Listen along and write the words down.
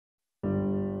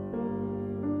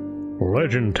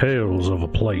Legend tales of a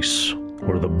place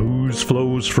where the booze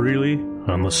flows freely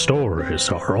and the stories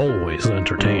are always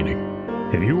entertaining.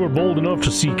 If you are bold enough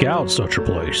to seek out such a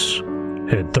place,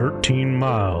 head 13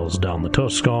 miles down the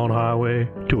Tuscan Highway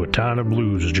to a tiny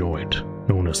blues joint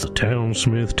known as the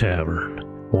Townsmith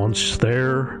Tavern. Once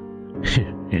there,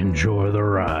 enjoy the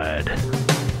ride.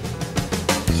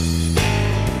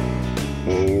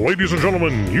 Ladies and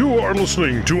gentlemen, you are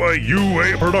listening to a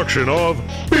UA production of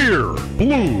Beer,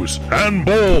 Blues, and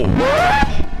Bowl.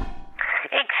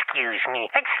 Excuse me,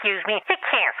 you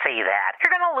can't say that.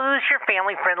 You're gonna lose your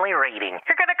family-friendly rating.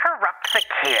 You're gonna corrupt the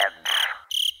kids.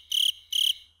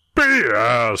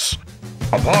 BS!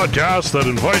 A podcast that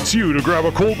invites you to grab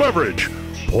a cold beverage,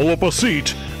 pull up a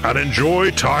seat, and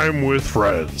enjoy time with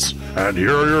friends. And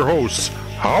here are your hosts,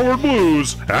 Howard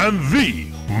Blues and the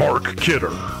Mark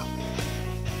Kidder.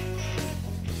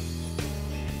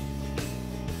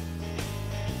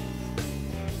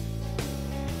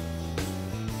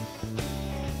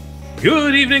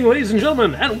 Good evening, ladies and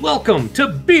gentlemen, and welcome to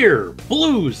Beer,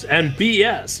 Blues, and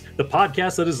BS, the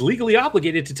podcast that is legally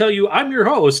obligated to tell you I'm your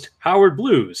host, Howard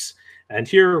Blues. And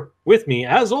here with me,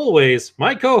 as always,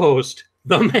 my co-host,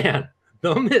 the man,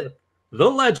 the myth, the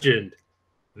legend,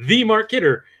 the Mark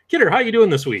Kidder. Kidder, how you doing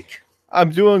this week?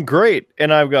 I'm doing great,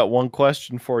 and I've got one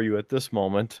question for you at this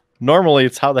moment. Normally,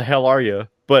 it's how the hell are you?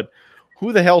 But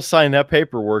who the hell signed that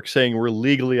paperwork saying we're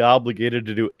legally obligated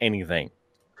to do anything?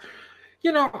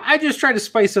 You know, I just try to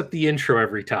spice up the intro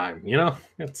every time, you know?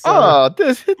 It's,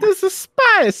 this is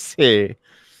spicy.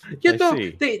 You know,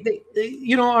 they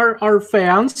you know, our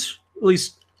fans, at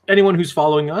least anyone who's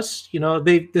following us, you know,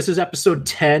 this is episode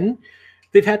 10.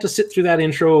 They've had to sit through that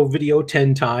intro video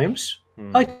 10 times. I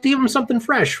like to give them something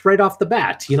fresh right off the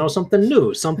bat, you know, something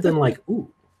new, something like, ooh.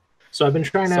 So I've been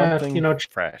trying to, you know,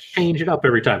 change it up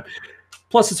every time.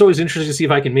 Plus, it's always interesting to see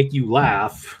if I can make you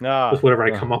laugh with whatever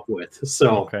I come up with.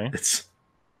 So it's,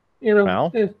 you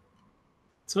know,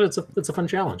 so it's a fun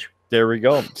challenge. There we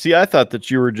go. See, I thought that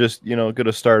you were just, you know, going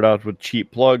to start out with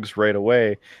cheap plugs right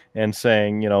away and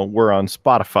saying, you know, we're on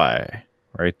Spotify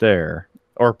right there,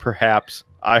 or perhaps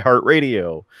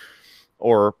iHeartRadio,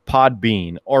 or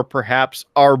Podbean, or perhaps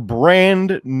our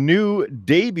brand new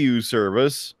debut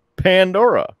service,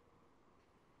 Pandora.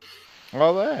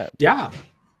 All that. Yeah,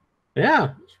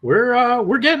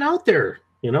 we're getting out there,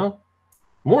 you know.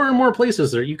 More and more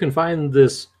places that you can find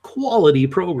this quality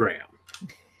program.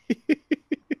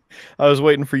 I was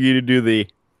waiting for you to do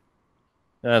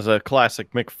as a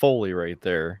classic Mick Foley right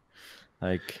there.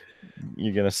 Like,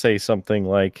 you're going to say something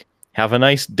like, have a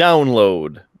nice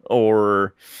download,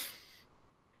 or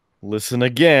listen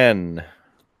again,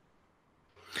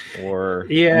 or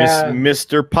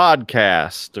Mr.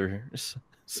 Podcast, or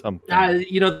something.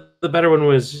 You know, the better one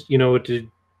was, you know, to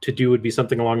do would be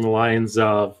something along the lines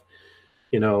of,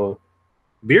 you know,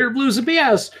 Beer, Blues, and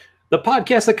BS, the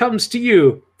podcast that comes to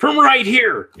you from right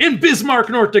here in Bismarck,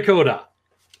 North Dakota.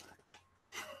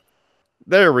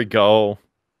 There we go.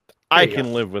 I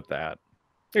can live with that.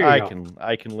 I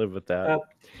can live with that.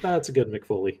 That's a good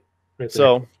McFoley. Right there.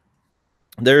 So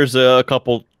there's a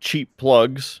couple cheap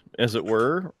plugs, as it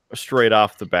were, straight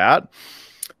off the bat.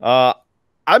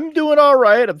 I'm doing all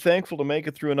right. I'm thankful to make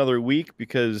it through another week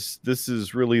because this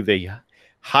is really the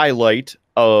highlight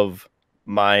of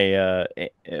my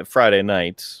Friday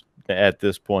nights at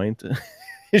this point,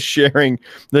 sharing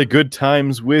the good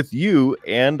times with you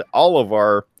and all of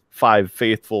our 5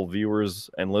 faithful viewers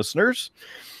and listeners.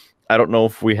 I don't know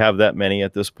if we have that many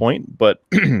at this point, but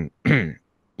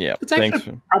yeah, it's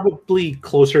actually probably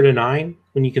closer to 9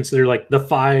 when you consider like the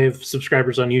 5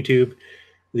 subscribers on YouTube,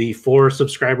 the 4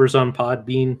 subscribers on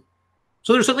Podbean.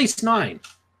 So there's at least 9.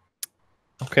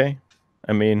 Okay.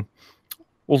 I mean,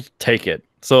 we'll take it.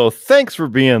 So thanks for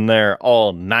being there,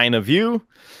 all 9 of you.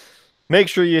 Make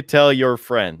sure you tell your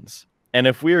friends. And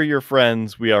if we are your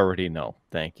friends, we already know.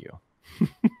 Thank you.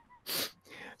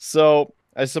 So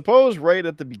I suppose right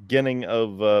at the beginning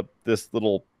of this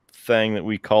little thing that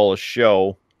we call a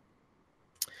show,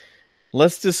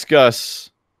 let's discuss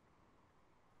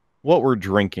what we're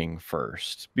drinking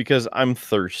first, because I'm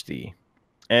thirsty.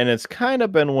 And it's kind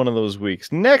of been one of those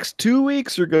weeks. Next 2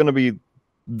 weeks are going to be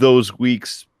those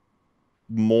weeks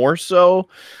more so,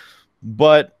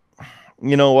 but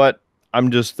you know what?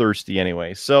 I'm just thirsty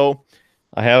anyway. So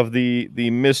I have the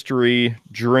mystery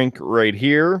drink right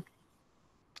here,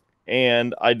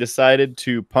 and I decided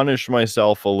to punish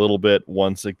myself a little bit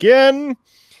once again.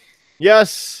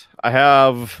 Yes, I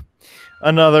have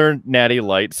another Natty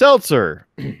Light Seltzer.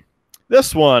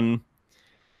 This one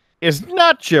is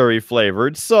not cherry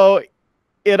flavored, so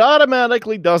it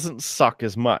automatically doesn't suck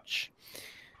as much.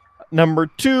 Number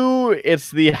 2,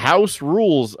 it's the house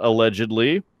rules,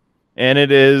 allegedly. And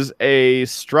it is a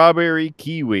strawberry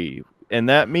kiwi. And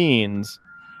that means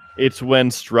it's when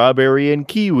strawberry and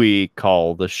kiwi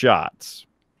call the shots.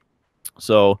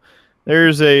 So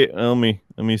there's let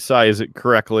me size it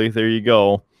correctly. There you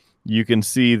go. You can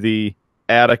see the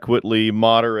adequately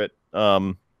moderate,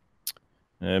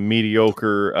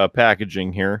 mediocre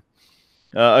packaging here.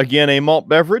 Again, a malt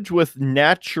beverage with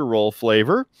natural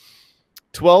flavor.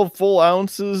 12 full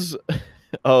ounces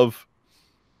of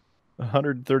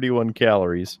 131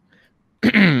 calories.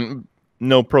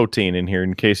 No protein in here,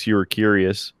 in case you were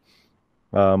curious.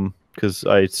 Because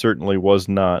I certainly was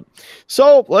not.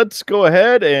 So let's go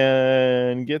ahead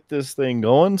and get this thing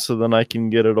going so then I can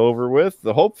get it over with.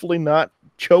 Hopefully not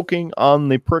choking on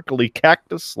the prickly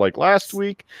cactus like last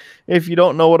week. If you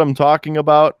don't know what I'm talking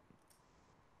about,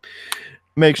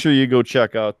 make sure you go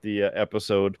check out the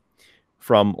episode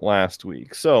from last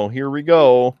week. So here we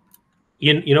go.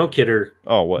 You know, Kidder.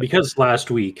 Oh, what? Because last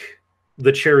week,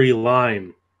 the cherry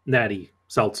lime natty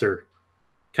seltzer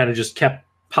kind of just kept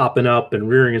popping up and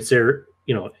rearing its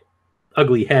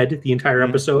ugly head the entire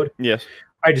episode. Yes.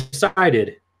 I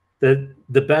decided that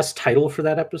the best title for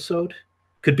that episode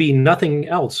could be nothing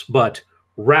else but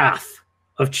Wrath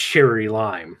of Cherry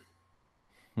Lime.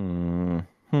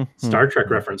 Star Trek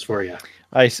reference for you.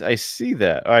 I see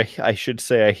that. I should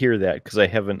say I hear that because I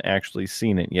haven't actually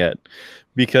seen it yet.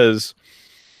 Because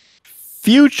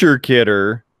future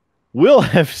Kidder will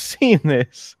have seen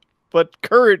this, but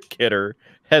current Kidder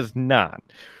has not.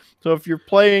 So if you're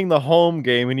playing the home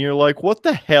game and you're like, what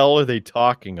the hell are they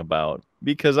talking about?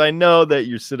 Because I know that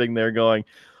you're sitting there going,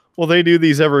 well, they do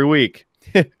these every week.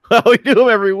 Well, we do them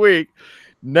every week.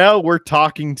 Now we're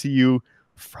talking to you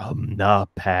from the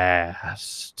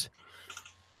past.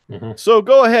 So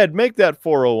go ahead, make that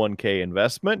 401k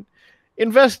investment.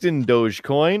 Invest in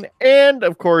Dogecoin. And,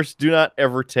 of course, do not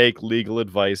ever take legal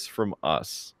advice from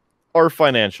us or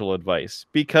financial advice.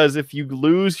 Because if you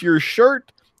lose your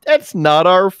shirt, that's not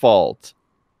our fault.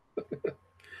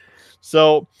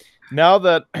 So now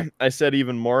that I said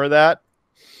even more of that,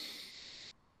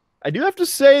 I do have to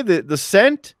say that the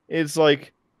scent is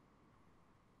like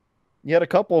you had a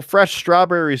couple of fresh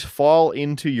strawberries fall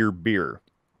into your beer.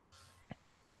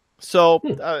 So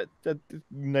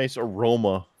nice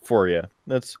aroma for you.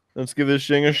 Let's give this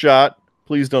thing a shot.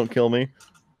 Please don't kill me.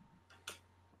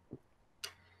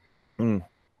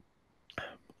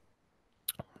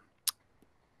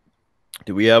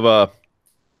 Do we have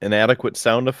an adequate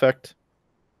sound effect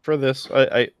for this?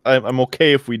 I'm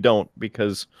okay if we don't,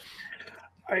 because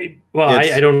I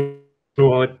don't know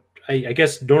what I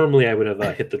guess normally I would have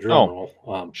hit the drum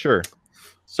roll. Sure.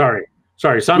 Sorry.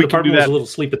 Sound department was a little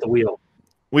asleep at the wheel.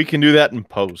 We can do that in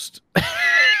post.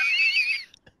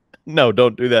 No,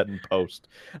 don't do that in post.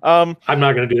 I'm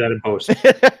not going to do that in post.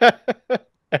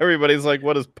 Everybody's like,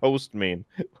 what does post mean?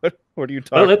 What are you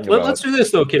talking about? Let's do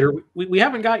this, though, Kidder. We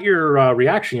haven't got your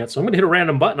reaction yet, so I'm going to hit a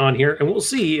random button on here, and we'll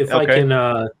see if I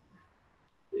can...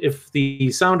 if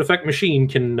the sound effect machine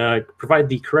can provide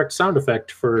the correct sound effect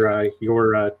for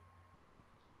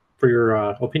your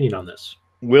opinion on this.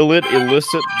 Will it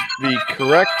elicit the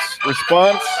correct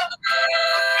response?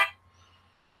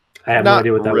 I have no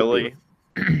idea what that really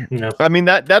would be. No. I mean,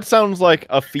 that sounds like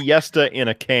a Fiesta in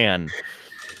a can.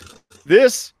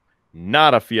 This,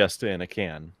 not a Fiesta in a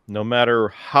can. No matter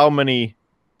how many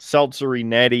seltzery,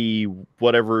 natty,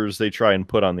 whatevers they try and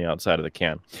put on the outside of the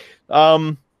can.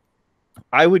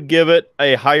 I would give it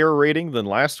a higher rating than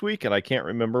last week, and I can't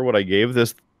remember what I gave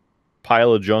this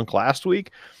pile of junk last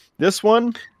week. This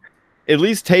one at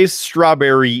least tastes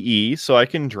strawberry-y, so I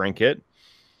can drink it.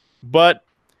 But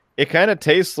it kind of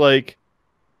tastes like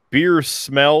beer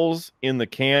smells in the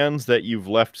cans that you've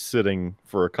left sitting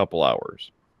for a couple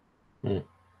hours.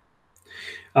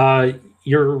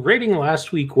 Your rating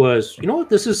last week was, you know what,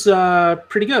 this is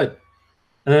pretty good.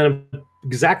 And then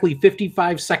exactly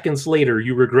 55 seconds later,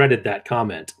 you regretted that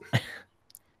comment.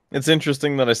 It's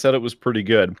interesting that I said it was pretty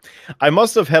good. I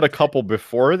must have had a couple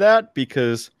before that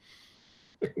because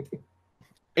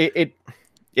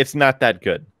it's not that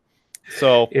good.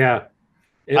 So yeah,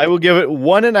 I will give it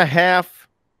 1.5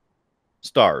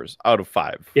 stars out of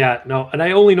 5. Yeah, no, and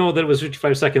I only know that it was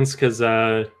 55 seconds because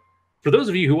for those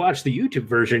of you who watch the YouTube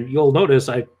version, you'll notice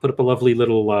I put up a lovely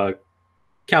little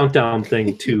countdown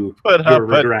thing to put your up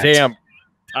regret. A damn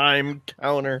time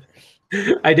counter.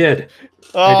 I did.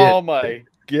 Oh my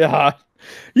God.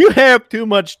 You have too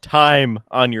much time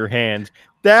on your hands.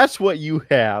 That's what you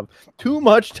have. Too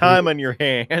much time on your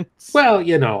hands. Well,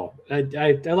 you know,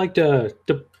 I like to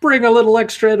bring a little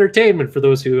extra entertainment for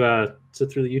those who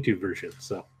sit through the YouTube version.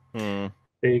 So there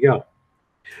you go.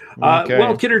 Okay.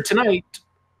 Well, Kidder, tonight,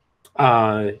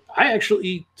 I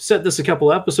actually said this a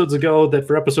couple episodes ago that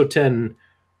for episode 10,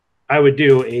 I would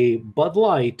do a Bud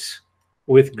Light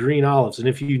with green olives. And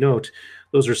if you note,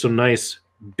 those are some nice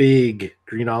big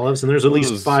green olives, and there's at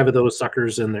least 5 of those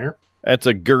suckers in there. That's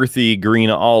a girthy green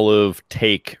olive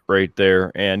take right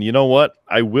there. And you know what?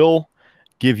 I will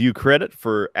give you credit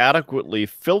for adequately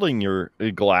filling your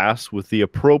glass with the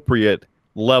appropriate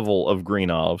level of green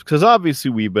olives, because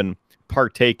obviously we've been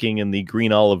partaking in the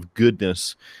green olive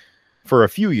goodness for a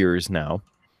few years now.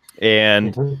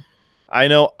 And I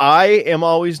know I am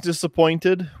always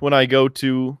disappointed when I go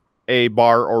to a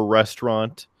bar or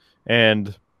restaurant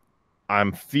and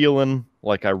I'm feeling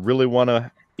like I really want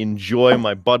to enjoy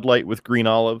my Bud Light with green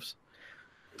olives.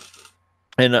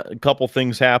 And a couple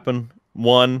things happen.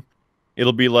 One,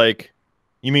 it'll be like,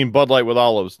 you mean Bud Light with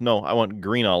olives? No, I want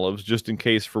green olives, just in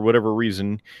case for whatever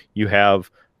reason you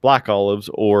have black olives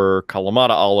or Kalamata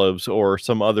olives or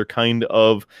some other kind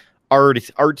of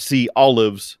artsy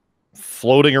olives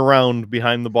floating around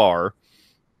behind the bar.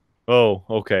 Oh,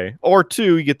 okay. Or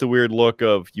 2, you get the weird look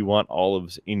of, you want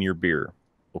olives in your beer.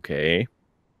 Okay,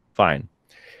 fine.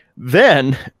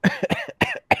 Then,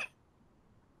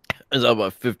 it's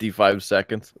about 55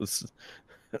 seconds.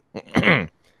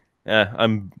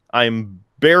 I'm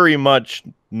very much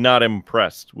not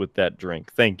impressed with that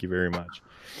drink. Thank you very much.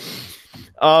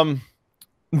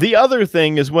 The other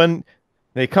thing is when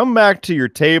they come back to your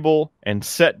table and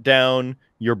set down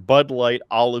your Bud Light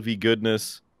olivey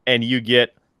goodness, and you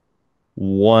get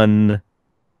one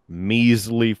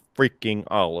measly freaking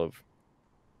olive.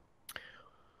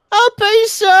 Oh,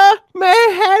 please, sir, may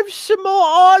I have some more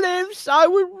olives? I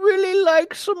would really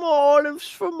like some more olives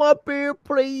for my beer,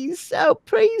 please. Oh,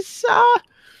 please, sir.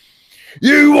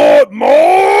 You want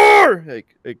more?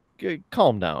 Hey,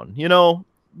 calm down. You know,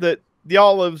 that the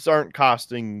olives aren't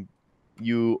costing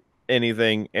you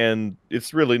anything, and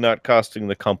it's really not costing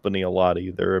the company a lot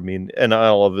either. I mean, an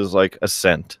olive is like a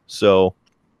cent, so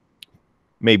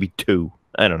maybe 2.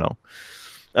 I don't know.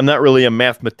 I'm not really a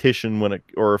mathematician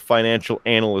or a financial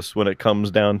analyst when it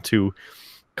comes down to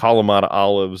Kalamata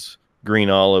olives, green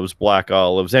olives, black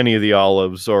olives, any of the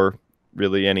olives, or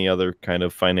really any other kind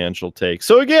of financial take.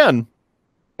 So again,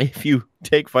 if you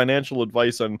take financial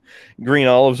advice on green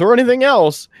olives or anything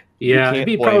else, yeah, it'd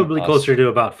be probably closer to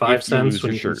about 5 cents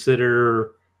when you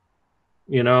consider,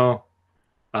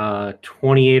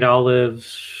 28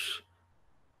 olives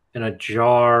in a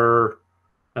jar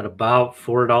at about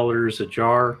 $4 a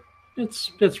jar.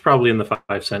 It's probably in the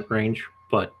 5-cent range,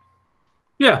 but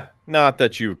yeah. Not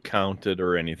that you counted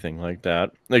or anything like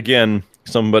that. Again,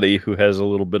 somebody who has a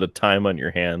little bit of time on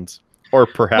your hands, or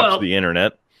perhaps the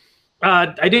internet.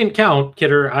 I didn't count,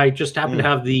 Kidder. I just happened to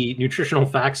have the nutritional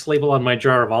facts label on my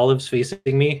jar of olives facing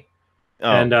me.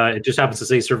 Oh. And it just happens to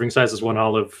say serving size is 1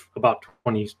 olive, about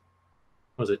 28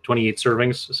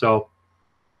 servings. So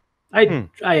I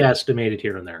estimated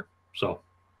here and there. So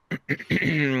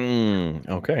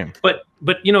okay. But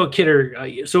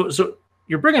Kidder, so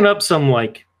you're bringing up some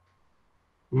like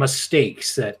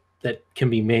mistakes that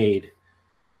can be made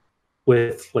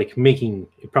with like making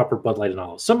a proper Bud Light and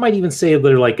all. Some might even say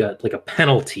they're like a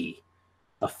penalty,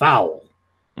 a foul.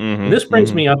 And this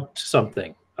brings me up to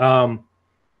something. I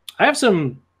have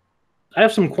some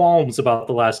qualms about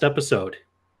the last episode,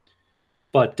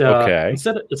 but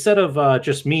instead of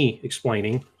just me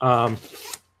explaining, I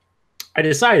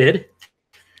decided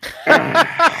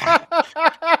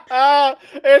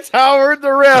it's Howard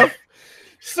the Ref.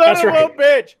 Son of a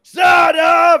bitch. Son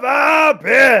of a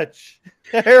bitch.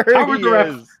 There Howard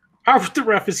the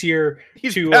Ref is here.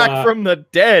 He's back from the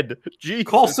dead. Jesus.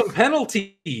 Call some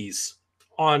penalties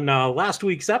on last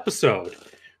week's episode.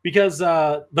 Because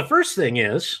the first thing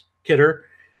is, Kidder,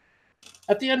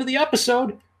 at the end of the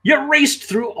episode, you raced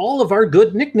through all of our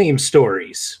good nickname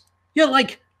stories. You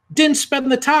didn't spend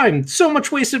the time. So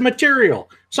much wasted material.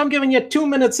 So I'm giving you 2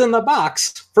 minutes in the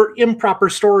box for improper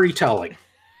storytelling.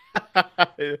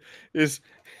 Is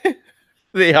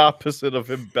the opposite of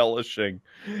embellishing.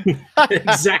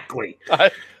 Exactly.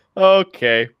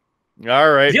 Okay.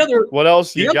 All right. What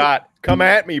else you got? Come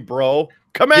at me, bro.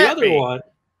 Come at me.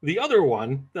 The other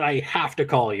one that I have to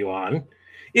call you on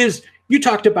is you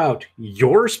talked about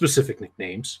your specific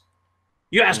nicknames.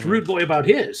 You asked Rude Boy about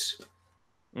his.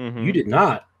 You did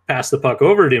not pass the puck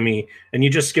over to me, and you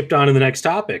just skipped on to the next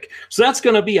topic. So that's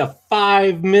going to be a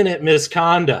 5-minute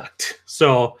misconduct.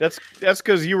 So that's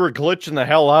because you were glitching the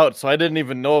hell out, so I didn't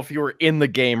even know if you were in the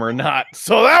game or not.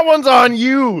 So that one's on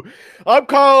you. I'm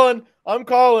calling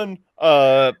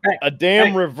a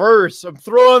damn reverse. I'm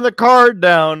throwing the card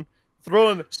down.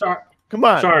 Sorry. Come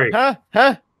on. Sorry. Huh?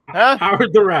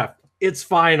 Howard the Ref. It's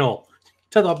final.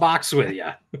 To the box with you.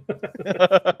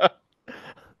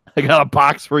 I got a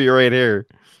box for you right here.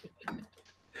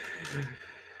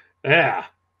 Yeah.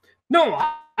 No,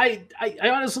 I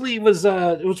honestly was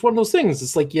it was one of those things.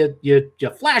 It's like you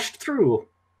flashed through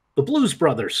the Blues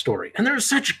Brothers story, and there's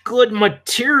such good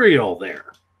material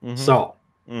there. Mm-hmm. So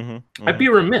I'd be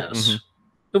remiss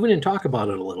if we didn't talk about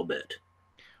it a little bit.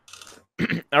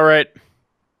 All right,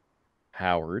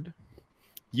 Howard,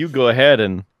 you go ahead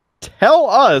and tell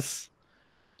us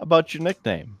about your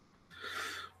nickname.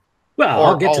 Well,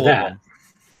 I'll get to that.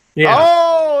 Yeah.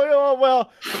 Oh,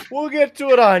 well, we'll get to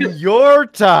it on your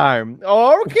time.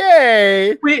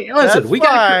 Okay. Listen, we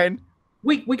got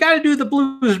to do the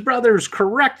Blues Brothers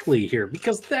correctly here,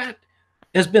 because that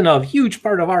has been a huge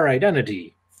part of our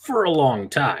identity for a long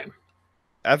time.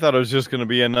 I thought it was just going to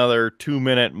be another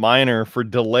 2-minute minor for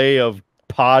delay of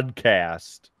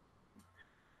podcast.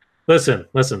 Listen.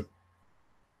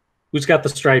 Who's got the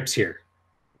stripes here?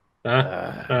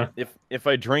 If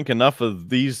I drink enough of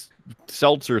these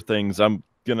seltzer things, I'm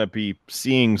going to be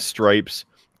seeing stripes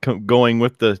going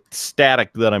with the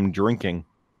static that I'm drinking.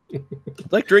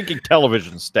 It's like drinking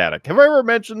television static. Have I ever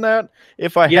mentioned that?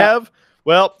 If I have,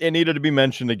 well, it needed to be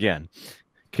mentioned again.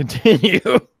 Continue.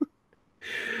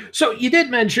 So you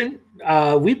did mention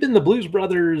we've been the Blues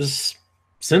Brothers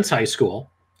since high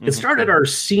school. It started our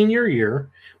senior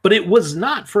year, but it was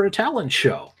not for a talent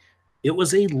show. It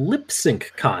was a lip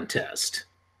sync contest.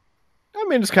 I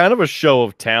mean, it's kind of a show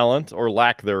of talent or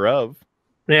lack thereof.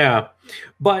 Yeah,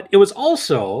 but it was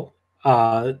also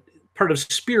part of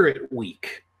Spirit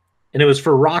Week, and it was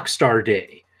for Rockstar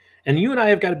Day. And you and I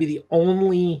have got to be the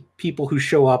only people who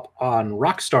show up on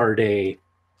Rockstar Day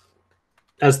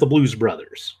as the Blues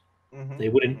Brothers. They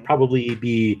wouldn't probably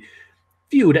be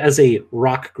viewed as a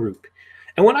rock group.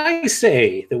 And when I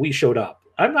say that we showed up,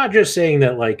 I'm not just saying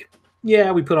that, like,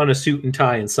 yeah, we put on a suit and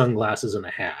tie and sunglasses and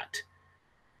a hat.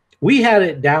 We had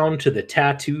it down to the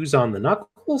tattoos on the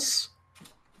knuckles.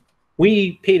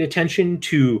 We paid attention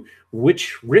to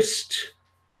which wrist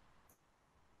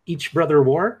each brother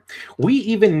wore. We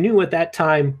even knew at that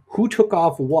time who took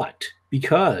off what,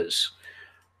 because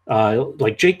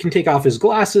like Jake can take off his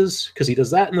glasses because he does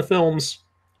that in the films.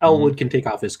 Elwood can take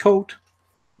off his coat.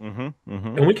 And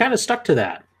we kind of stuck to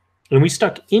that. And we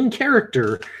stuck in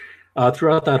character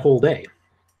throughout that whole day.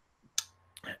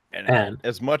 And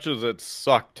as much as it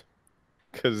sucked,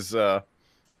 because,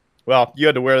 well, you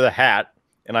had to wear the hat,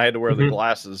 and I had to wear the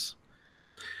glasses.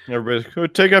 And everybody's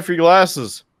like, take off your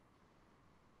glasses.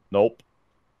 Nope.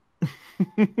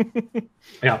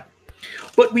 Yeah.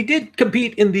 But we did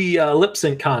compete in the lip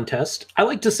sync contest. I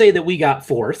like to say that we got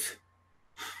fourth.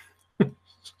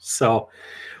 So,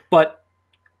 but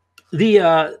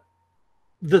because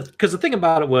the thing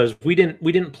about it was we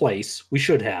didn't place. We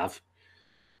should have.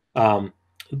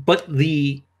 But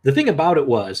the thing about it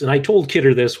was, and I told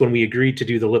Kidder this when we agreed to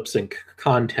do the lip sync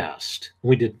contest.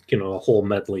 We did, a whole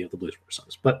medley of the Blues Brothers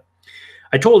songs. But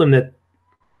I told him that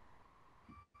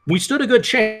we stood a good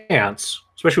chance,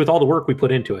 especially with all the work we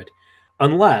put into it,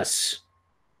 unless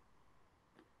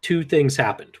two things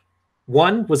happened.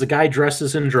 One was a guy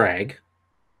dresses in drag,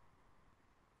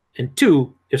 and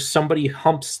two, if somebody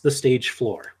humps the stage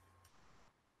floor.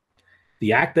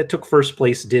 The act that took first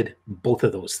place did both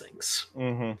of those things.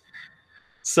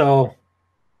 So,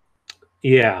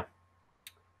 yeah.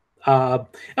 And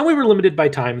we were limited by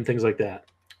time and things like that.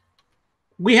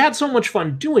 We had so much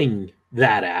fun doing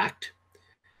that act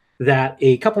that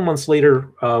a couple months later,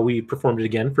 we performed it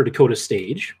again for Dakota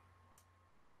Stage.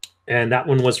 And that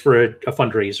one was for a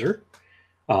fundraiser.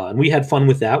 And we had fun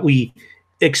with that. We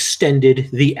extended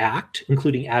the act,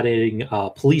 including adding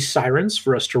police sirens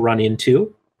for us to run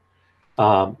into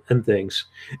and things.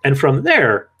 And from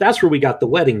there, that's where we got the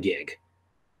wedding gig,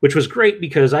 which was great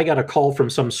because I got a call from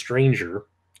some stranger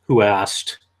who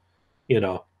asked,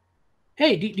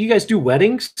 hey, do you guys do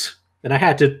weddings? And I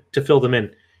had to fill them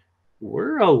in.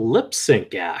 We're a lip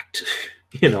sync act.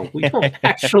 We don't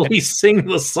actually sing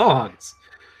the songs.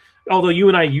 Although you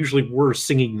and I usually were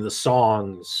singing the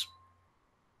songs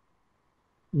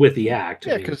with the act.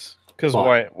 Yeah, because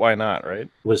why not, right?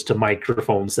 Was to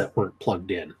microphones that weren't plugged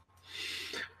in.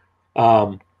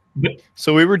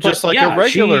 So we were just like a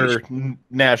regular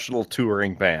national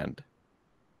touring band.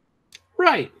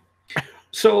 Right.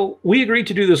 So we agreed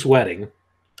to do this wedding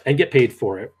and get paid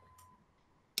for it.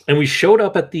 And we showed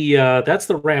up at the, that's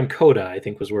the Ramcoda, I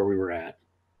think was where we were at.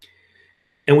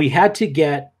 And we had to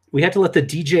let the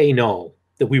DJ know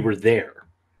that we were there.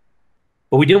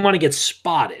 But we didn't want to get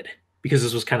spotted because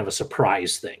this was kind of a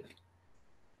surprise thing.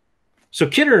 So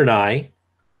Kidder and I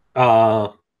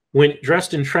went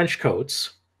dressed in trench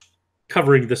coats,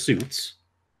 covering the suits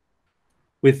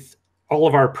with all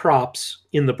of our props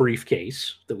in the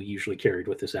briefcase that we usually carried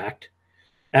with this act,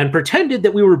 and pretended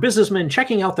that we were businessmen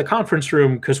checking out the conference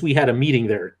room because we had a meeting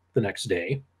there the next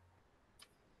day.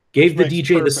 Gave the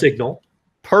DJ the signal.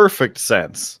 Perfect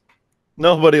sense.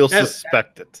 Nobody will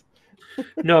suspect it.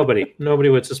 Nobody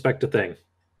would suspect a thing.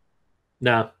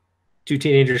 No. 2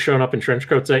 teenagers showing up in trench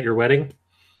coats at your wedding?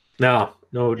 No,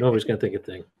 nobody's going to think a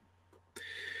thing.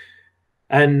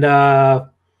 And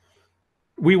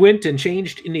we went and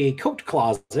changed in a coat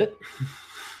closet.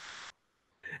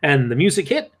 And the music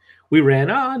hit. We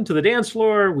ran on to the dance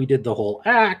floor. We did the whole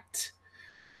act.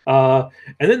 And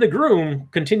then the groom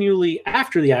continually,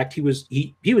 after the act, he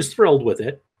was thrilled with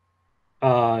it.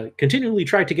 Continually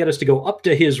tried to get us to go up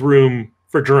to his room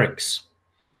for drinks.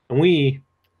 And we,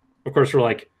 of course, were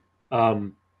like,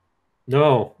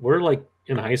 no, we're like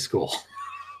in high school.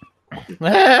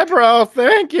 Bro,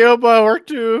 thank you, but we're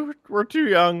too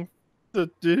young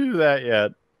to do that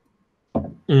yet.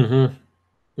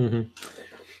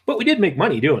 But we did make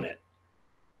money doing it.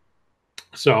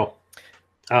 So,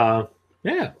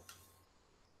 yeah.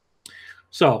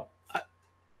 So,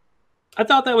 I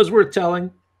thought that was worth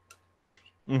telling.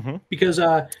 Because,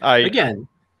 again,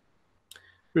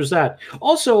 there's that.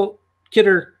 Also,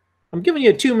 Kidder, I'm giving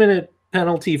you a 2-minute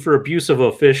penalty for abuse of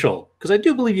official, because I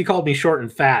do believe you called me short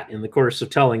and fat in the course of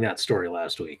telling that story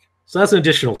last week. So that's an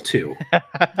additional 2.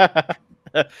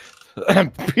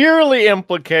 Purely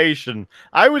implication.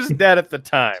 I was dead at the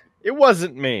time. It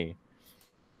wasn't me.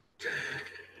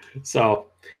 So,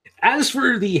 as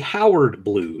for the Howard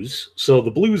Blues, so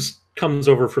the Blues comes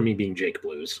over from me being Jake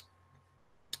Blues.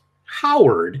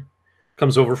 Howard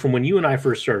comes over from when you and I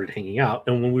first started hanging out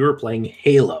and when we were playing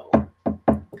Halo.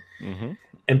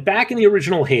 And back in the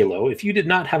original Halo, if you did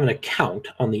not have an account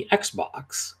on the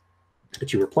Xbox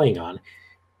that you were playing on,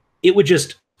 it would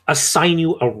just assign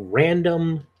you a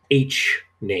random H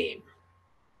name.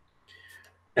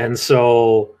 And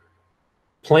so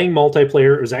playing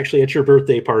multiplayer, it was actually at your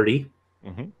birthday party.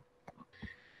 We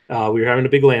were having a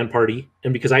big LAN party.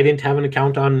 And because I didn't have an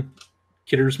account on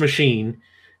Kidder's machine,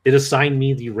 it assigned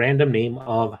me the random name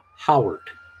of Howard.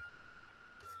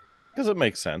 Because it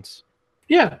makes sense.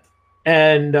 Yeah.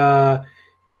 And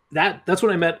that's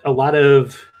when I met a lot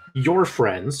of your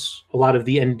friends, a lot of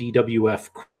the NDWF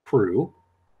crew.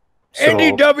 So,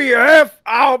 NDWF!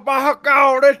 Oh my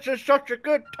God, this is such a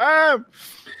good time.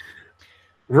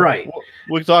 Right.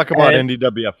 We'll talk about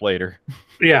NDWF later.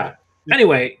 Yeah.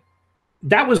 Anyway,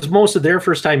 that was most of their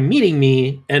first time meeting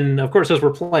me. And of course, as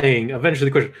we're playing, eventually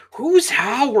the question, who's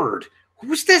Howard?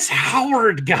 Who's this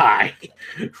Howard guy?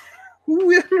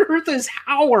 Who on earth is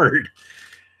Howard?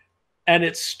 And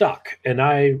it stuck. And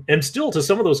I am still, to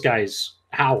some of those guys,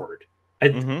 Howard.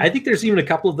 I think there's even a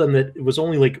couple of them that it was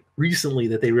only like recently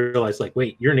that they realized, like,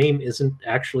 wait, your name isn't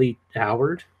actually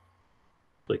Howard?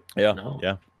 Like, no.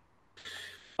 Yeah.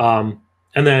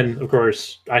 And then, of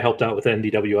course, I helped out with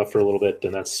NDWF for a little bit,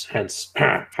 and that's hence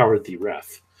Howard the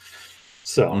Ref.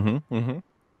 So,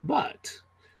 but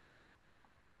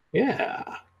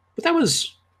yeah, but that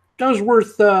was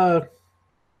worth, as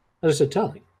I said,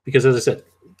 telling, because as I said,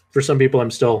 for some people,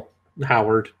 I'm still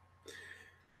Howard,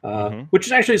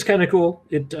 which actually is kind of cool.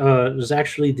 It was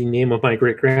actually the name of my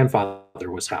great grandfather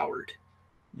was Howard,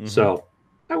 so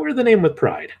I wear the name with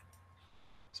pride.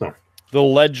 So. The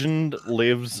legend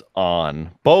lives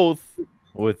on, both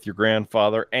with your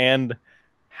grandfather and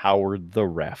Howard the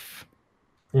Ref.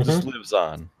 Just lives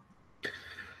on.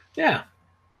 Yeah.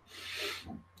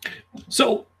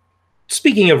 So,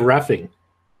 speaking of reffing,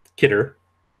 Kidder,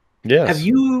 yes, have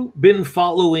you been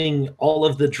following all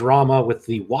of the drama with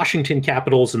the Washington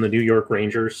Capitals and the New York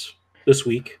Rangers this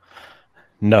week?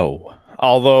 No.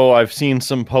 Although I've seen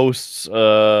some posts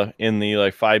in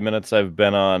the 5 minutes I've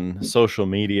been on social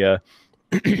media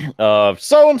of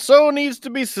so-and-so needs to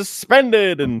be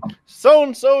suspended and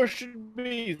so-and-so should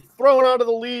be thrown out of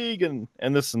the league and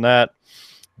this and that.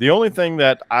 The only thing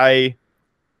that I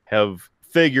have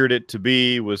figured it to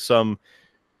be was some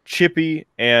chippy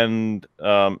and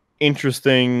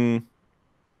interesting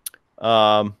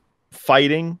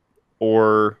fighting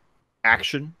or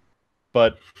action,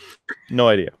 but no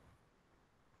idea.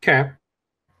 Okay.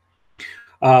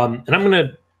 And I'm going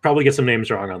to probably get some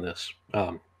names wrong on this.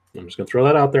 I'm just going to throw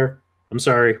that out there. I'm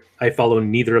sorry. I follow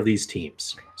neither of these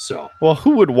teams. So, well,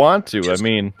 who would want to? I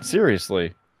mean,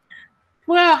 seriously.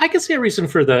 Well, I can see a reason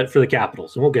for the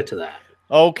Capitals, and we'll get to that.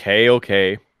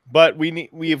 Okay. But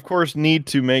we of course need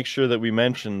to make sure that we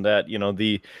mention that,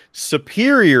 the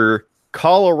superior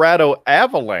Colorado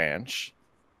Avalanche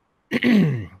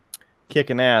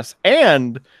kicking ass,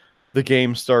 and the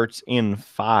game starts in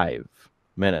 5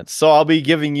 minutes. So I'll be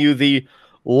giving you the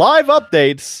live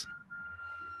updates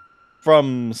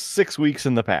from 6 weeks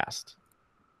in the past.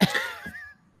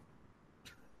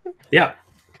 Yeah.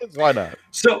 Why not?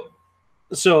 So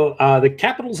the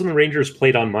Capitals and the Rangers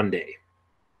played on Monday.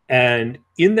 And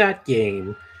in that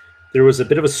game, there was a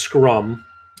bit of a scrum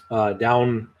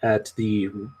down at the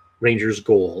Rangers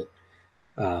goal.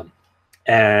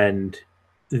 And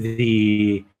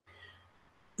the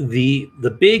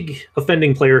big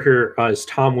offending player here is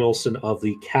Tom Wilson of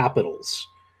the Capitals.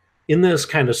 In this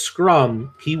kind of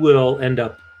scrum, he will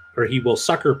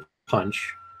sucker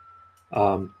punch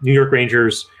New York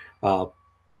Rangers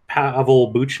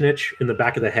Pavel Buchnich in the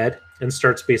back of the head and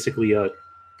starts basically a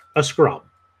scrum.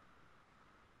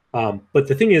 But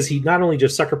the thing is, he not only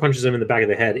just sucker punches him in the back of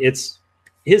the head,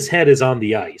 his head is on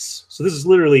the ice. So this is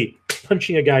literally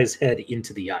punching a guy's head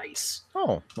into the ice.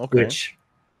 Oh, okay. Which,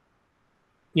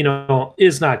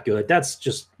 is not good. That's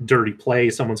just dirty play.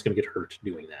 Someone's going to get hurt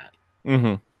doing that.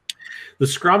 Mm-hmm. The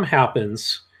scrum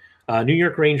happens. New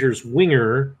York Rangers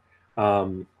winger,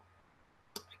 can't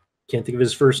think of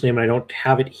his first name. I don't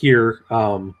have it here,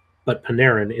 but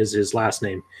Panarin is his last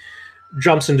name.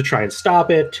 Jumps in to try and stop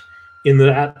it. In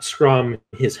that scrum,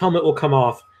 his helmet will come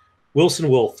off. Wilson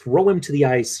will throw him to the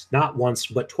ice, not once,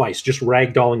 but twice, just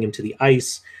ragdolling him to the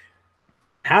ice.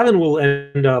 Panarin will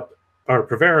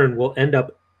end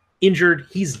up injured.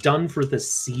 He's done for the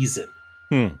season.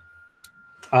 And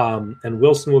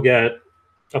Wilson will get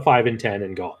a 5 and 10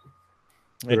 and gone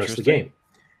the rest of the game.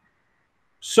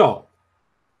 So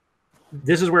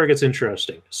this is where it gets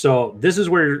interesting. So this is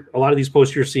where a lot of these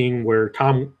posts you're seeing where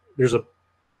there's a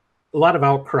lot of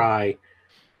outcry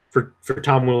for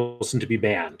Tom Wilson to be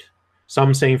banned.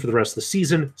 Some saying for the rest of the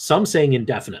season, some saying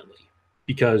indefinitely,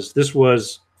 because this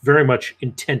was very much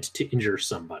intent to injure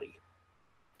somebody.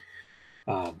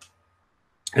 And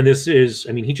this is,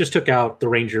 he just took out the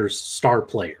Rangers' star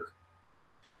player.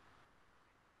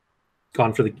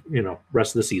 Gone for the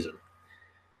rest of the season.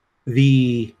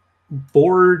 The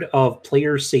Board of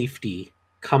Player Safety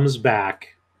comes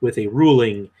back with a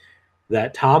ruling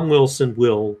that Tom Wilson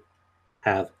will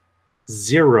have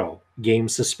 0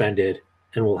 games suspended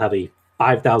and will have a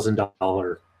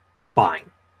 $5,000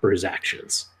 fine for his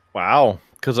actions. Wow.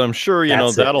 Because I'm sure,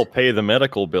 that'll it. pay the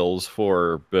medical bills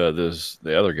for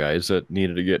the other guys that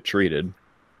needed to get treated.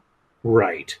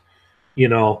 Right.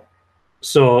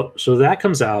 So that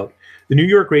comes out. The New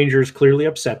York Rangers clearly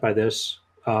upset by this.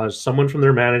 Someone from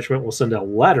their management will send a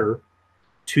letter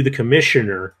to the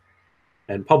commissioner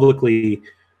and publicly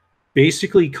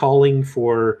basically calling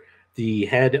for the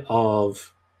head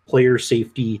of player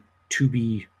safety to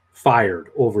be fired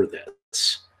over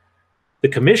this. The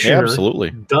commissioner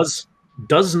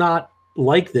does not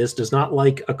like this, does not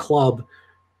like a club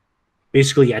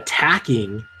basically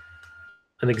attacking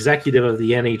an executive of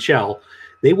the NHL.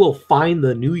 They will fine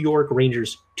the New York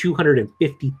Rangers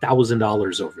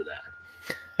 $250,000 over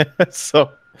that.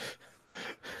 So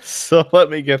let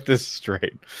me get this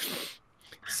straight.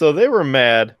 So they were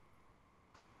mad.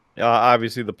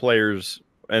 Obviously, the players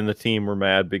and the team were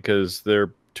mad because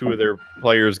two of their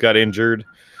players got injured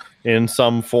in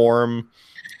some form,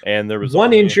 and there was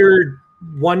one injured.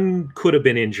 One could have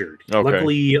been injured. Okay.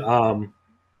 Luckily,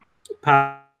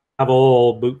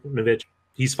 Pavel Buchnich,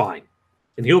 he's fine,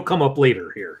 and he'll come up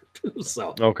later here.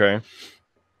 So okay.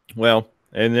 Well,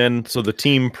 and then so the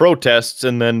team protests,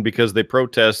 and then because they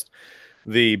protest,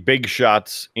 the big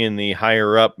shots in the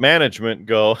higher up management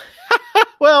go,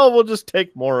 well, we'll just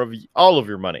take more of all of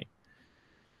your money.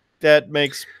 That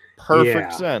makes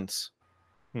perfect sense.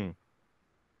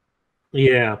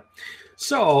 Yeah.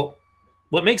 So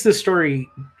what makes this story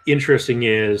interesting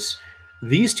is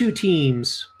these two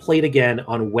teams played again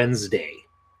on Wednesday.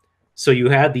 So you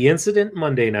had the incident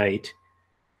Monday night.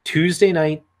 Tuesday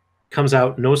night comes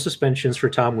out, no suspensions for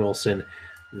Tom Wilson.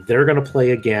 They're going to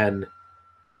play again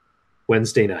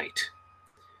Wednesday night.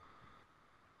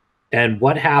 And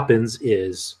what happens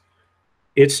is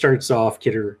it starts off,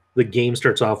 Kidder, the game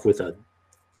starts off with a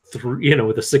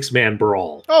 6-man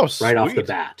brawl right off the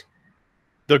bat.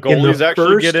 The goalies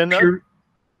actually get in there?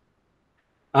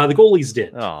 The goalies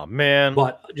did. Oh, man.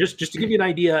 But just to give you an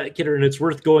idea, Kidder, and it's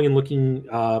worth going and looking,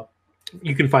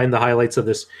 you can find the highlights of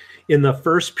this. In the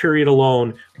first period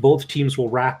alone, both teams will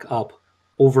rack up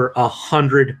over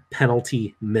 100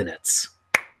 penalty minutes.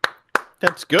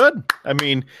 That's good.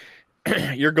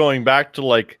 You're going back to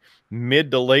like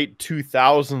mid to late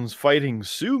 2000s Fighting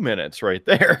Sioux minutes right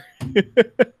there.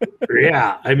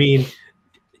 Yeah,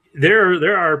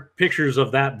 there are pictures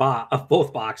of that of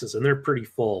both boxes, and they're pretty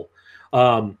full.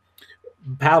 Pavel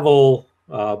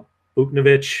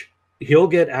Buchnich, he'll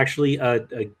get actually a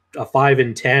a 5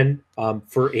 and 10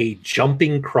 for a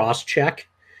jumping cross check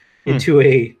into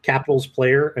a Capitals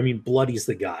player. I mean, Bloody's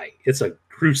the guy. It's a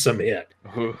gruesome hit.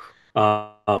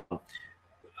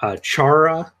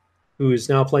 Chara, who is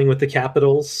now playing with the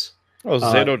Capitals. Oh,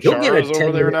 Zato Chara's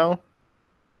over there now?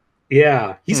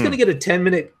 Yeah, he's going to get a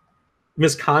 10-minute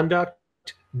misconduct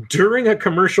during a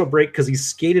commercial break because he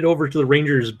skated over to the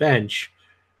Rangers bench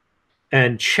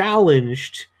and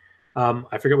challenged,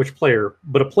 I forget which player,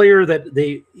 but a player that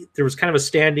there was kind of a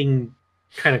standing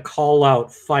kind of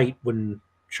call-out fight when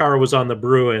Chara was on the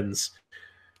Bruins,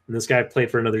 and this guy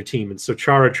played for another team, and so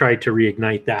Chara tried to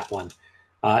reignite that one,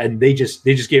 and they just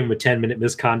gave him a 10-minute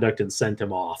misconduct and sent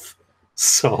him off.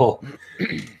 So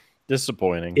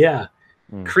disappointing. Yeah.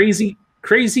 Crazy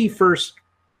first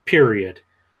period.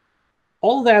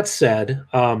 All that said,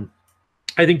 I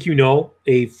think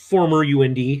a former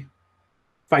UND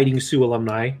Fighting Sioux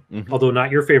alumni, although not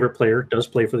your favorite player, does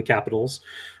play for the Capitals,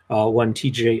 one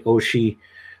TJ Oshie.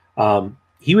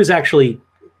 He was actually,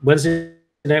 Wednesday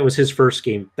night was his first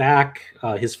game back.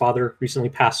 His father recently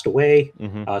passed away,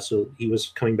 so he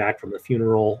was coming back from the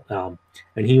funeral,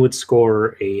 and he would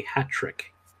score a hat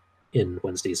trick in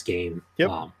Wednesday's game,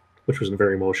 which was a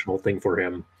very emotional thing for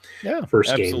him. Yeah,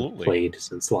 first game played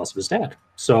since the loss of his dad.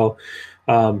 So,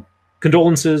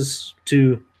 condolences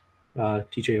to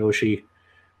TJ Oshie.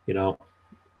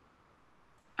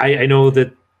 I know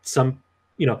that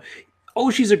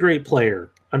Oshie's a great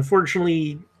player.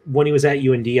 Unfortunately, when he was at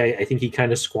UND, I think he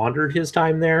kind of squandered his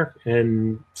time there,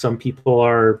 and some people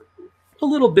are a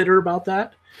little bitter about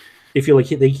that. They feel like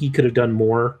he could have done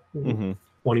more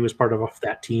when he was part of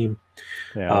that team.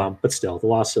 Yeah. But still, the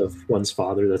loss of one's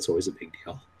father, that's always a big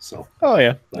deal. So. Oh,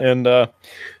 yeah. And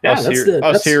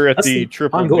us here at the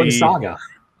Triple ongoing B saga.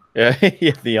 Yeah,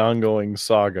 the ongoing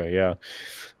saga, yeah.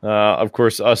 Of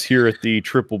course, us here at the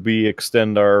Triple B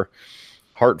extend our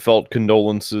heartfelt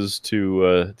condolences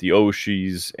to the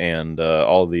Oshies and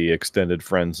all the extended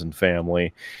friends and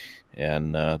family,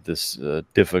 and this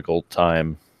difficult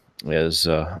time, as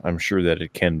I'm sure that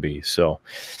it can be. So,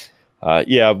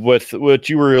 with what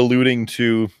you were alluding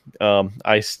to,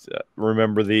 I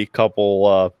remember the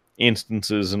couple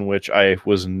instances in which I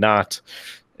was not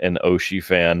an Oshie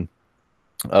fan.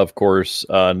 Of course,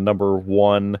 number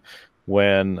one,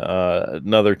 when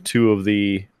another two of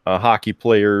the hockey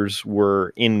players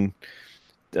were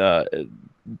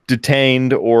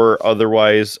detained or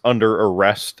otherwise under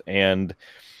arrest and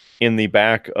in the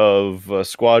back of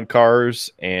squad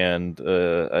cars, and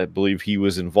I believe he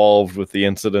was involved with the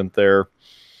incident there,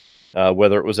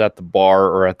 whether it was at the bar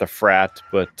or at the frat,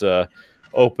 but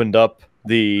opened up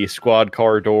the squad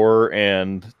car door,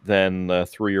 and then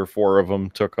 3 or 4 of them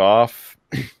took off.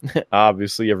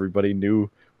 Obviously, everybody knew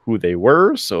who they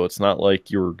were, so it's not like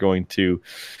you were going to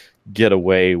get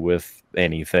away with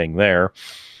anything there.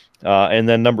 And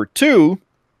then number 2,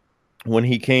 when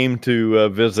he came to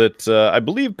visit, I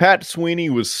believe Pat Sweeney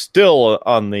was still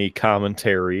on the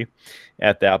commentary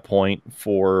at that point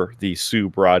for the Sioux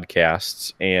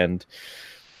broadcasts, and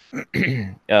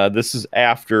this is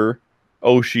after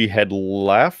Oshie had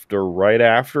left, or right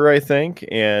after, I think,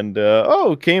 and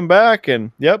came back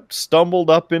and stumbled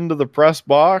up into the press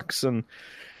box and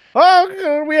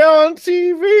gonna be on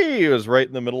TV. It was right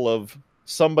in the middle of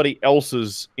somebody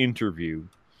else's interview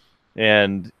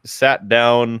and sat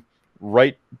down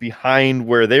right behind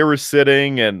where they were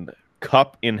sitting and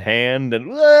cup in hand and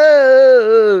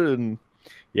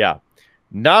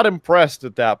not impressed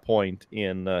at that point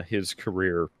in his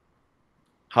career.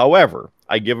 However,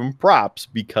 I give him props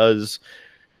because,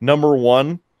 number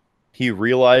 1, he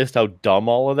realized how dumb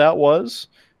all of that was.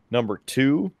 Number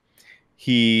 2,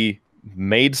 he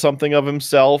made something of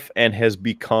himself and has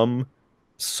become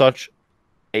such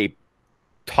a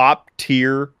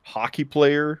top-tier hockey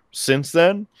player since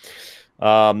then.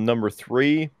 Number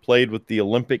 3, played with the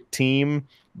Olympic team,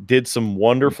 did some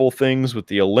wonderful things with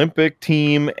the Olympic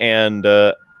team and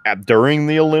during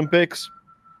the Olympics.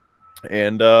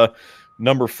 And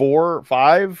number 4,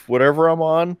 5, whatever I'm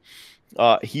on,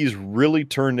 he's really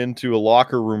turned into a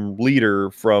locker room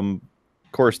leader from,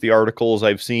 of course, the articles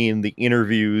I've seen, the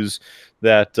interviews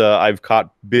that I've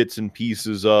caught bits and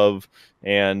pieces of,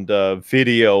 and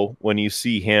video when you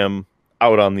see him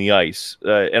out on the ice.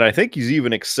 And I think he's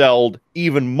even excelled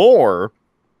even more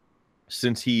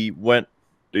since he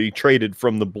traded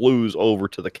from the Blues over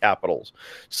to the Capitals.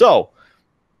 So,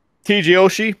 TJ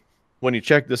Oshie, when you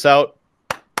check this out,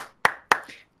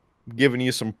 giving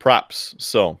you some props.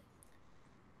 So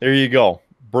there you go,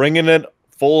 bringing it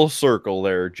full circle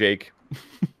there, Jake.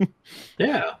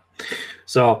 Yeah.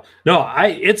 So no,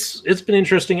 it's been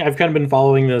interesting. I've kind of been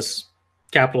following this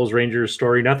Capitals Rangers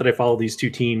story. Not that I follow these two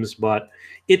teams, but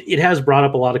it has brought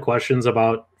up a lot of questions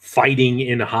about fighting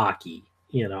in hockey,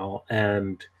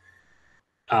 and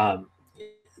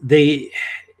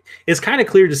it's kind of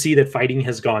clear to see that fighting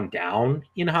has gone down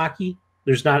in hockey.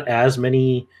 There's not as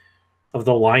many of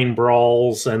the line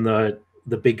brawls and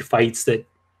the big fights that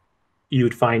you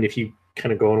would find if you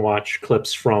kind of go and watch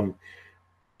clips from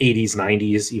 80s,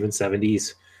 90s, even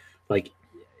 70s. Like,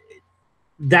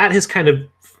 that has kind of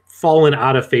fallen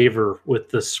out of favor with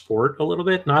the sport a little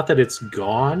bit. Not that it's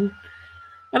gone,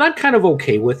 and I'm kind of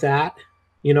okay with that.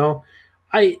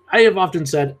 I have often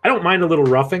said I don't mind a little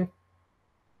roughing,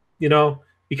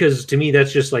 because to me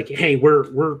that's just like, hey,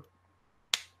 we're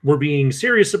being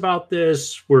serious about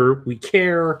this. We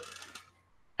care.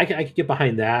 I can get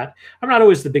behind that. I'm not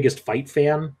always the biggest fight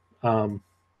fan,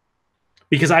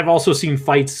 because I've also seen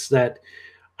fights that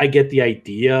I get the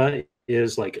idea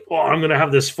is like, oh, I'm going to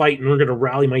have this fight and we're going to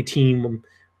rally my team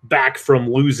back from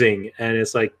losing. And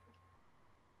it's like,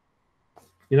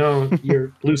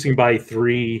 you're losing by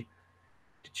 3.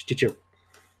 Did you?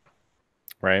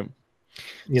 Right.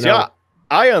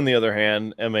 I, on the other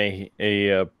hand, am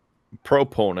a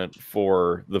proponent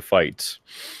for the fights.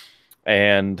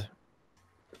 And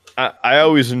I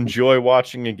always enjoy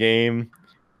watching a game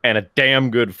and a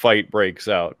damn good fight breaks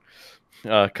out.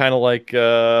 Kind of like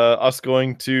us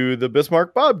going to the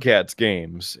Bismarck Bobcats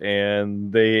games,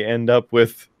 and they end up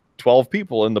with 12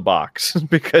 people in the box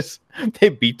because they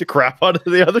beat the crap out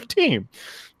of the other team.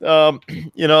 And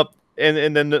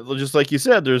then just like you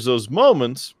said, there's those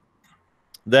moments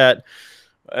that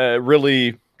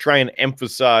really try and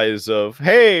emphasize of,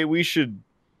 hey, we should,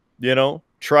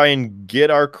 try and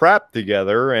get our crap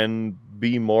together and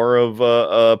be more of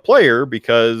a player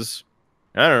because,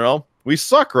 I don't know, we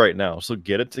suck right now, so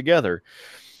get it together.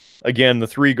 Again, the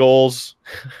 3 goals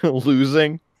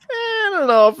losing, I don't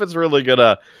know if it's really going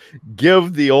to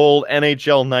give the old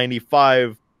NHL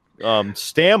 95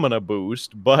 stamina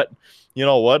boost, but you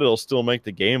know what? It'll still make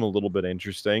the game a little bit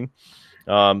interesting.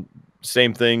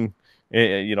 Same thing,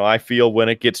 I feel when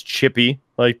it gets chippy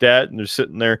like that, and they're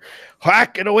sitting there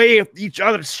hacking away at each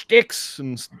other's sticks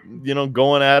and,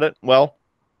 going at it. Well,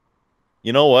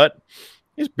 you know what?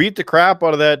 Just beat the crap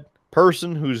out of that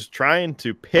person who's trying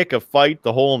to pick a fight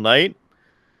the whole night,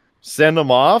 send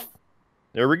them off.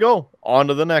 There we go. On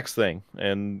to the next thing.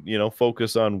 And,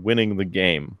 focus on winning the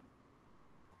game.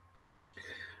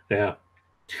 Yeah.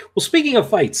 Well, speaking of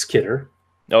fights, Kidder.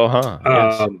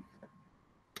 Yes.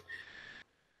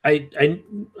 I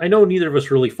know neither of us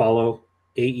really follow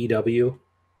AEW,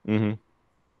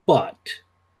 but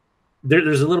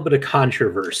there's a little bit of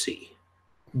controversy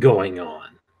going on.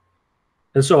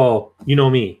 And so, you know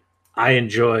me, I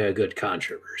enjoy a good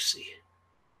controversy.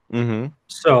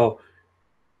 So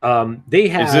they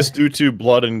had... Is this due to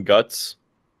blood and guts?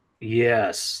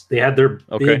 Yes. They had their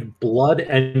big blood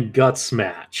and guts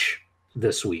match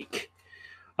this week.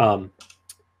 And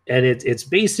it's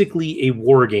basically a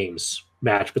War Games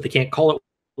match, but they can't call it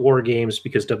War Games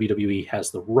because WWE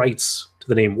has the rights to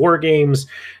the name War Games,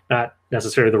 not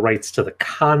necessarily the rights to the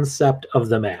concept of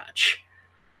the match.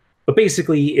 But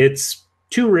basically, it's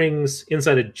 2 rings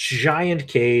inside a giant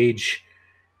cage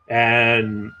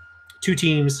and 2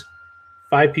 teams,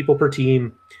 5 people per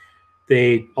team.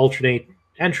 They alternate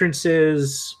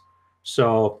entrances,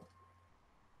 so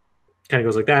kind of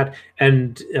goes like that.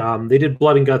 And they did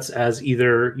blood and guts as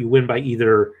either you win by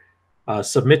either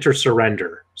submit or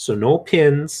surrender. So no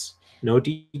pins, no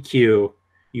DQ.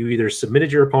 You either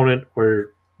submitted your opponent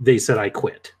or they said, I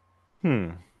quit.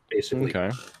 Basically. Okay.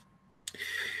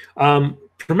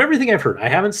 From everything I've heard, I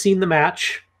haven't seen the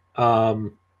match. I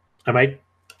might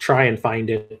try and find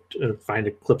it,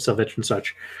 find clips of it and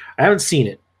such. I haven't seen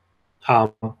it.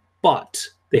 But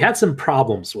they had some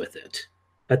problems with it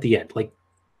at the end. Like,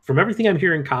 from everything I'm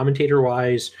hearing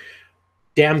commentator-wise,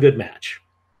 damn good match.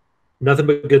 Nothing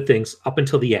but good things up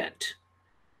until the end.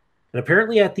 And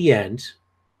apparently at the end,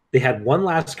 they had one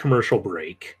last commercial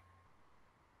break.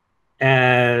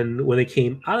 And when they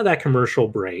came out of that commercial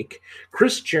break,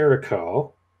 Chris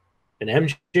Jericho and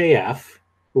MJF,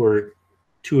 who are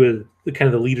 2 of the kind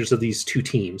of the leaders of these 2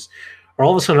 teams, are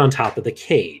all of a sudden on top of the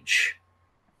cage.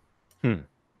 Okay.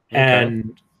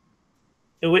 And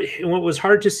what was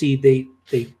hard to see, they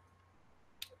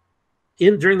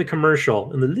during the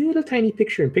commercial, in the little tiny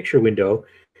picture-in-picture window,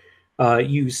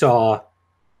 you saw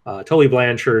Tully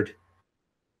Blanchard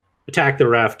attack the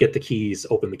ref, get the keys,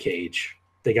 open the cage.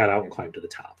 They got out and climbed to the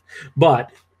top.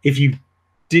 But if you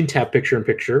didn't have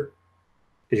picture-in-picture,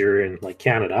 because you're in like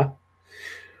Canada,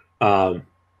 you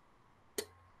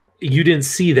didn't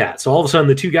see that. So all of a sudden,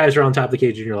 the 2 guys are on top of the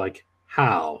cage, and you're like,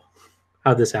 how'd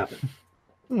this happen?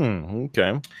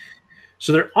 Okay.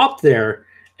 So they're up there,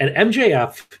 and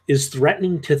MJF is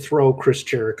threatening to throw Chris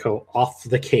Jericho off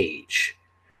the cage.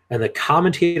 And the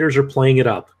commentators are playing it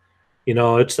up. You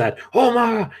know, it's that, oh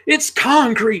my, it's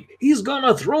concrete. He's going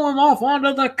to throw him off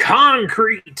onto the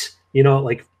concrete. You know,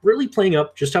 like really playing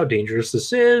up just how dangerous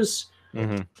this is.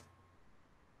 Mm-hmm.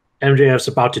 MJF's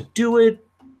about to do it.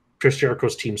 Chris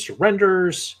Jericho's team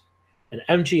surrenders. And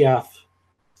MJF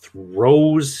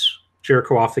throws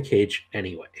Jericho off the cage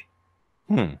anyway.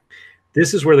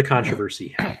 This is where the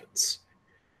controversy happens.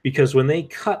 Because when they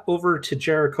cut over to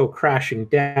Jericho crashing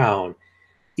down,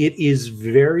 it is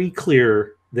very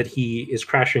clear that he is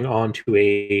crashing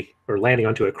onto or landing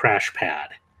onto a crash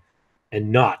pad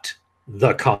and not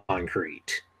the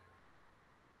concrete.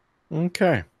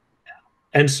 Okay.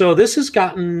 And so this has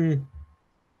gotten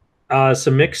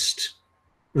some mixed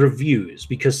reviews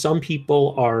because some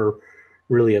people are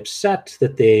really upset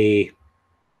that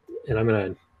and I'm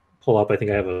going to pull up, I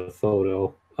think I have a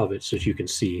photo of it so that you can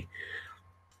see.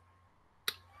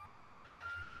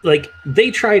 Like,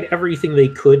 they tried everything they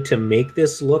could to make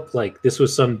this look like this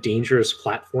was some dangerous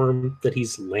platform that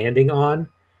he's landing on.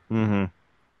 Mm-hmm.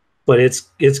 But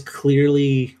it's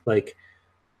clearly like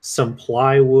some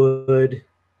plywood,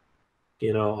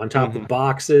 you know, on top of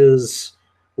boxes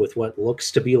with what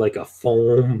looks to be like a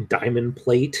foam diamond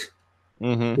plate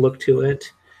look to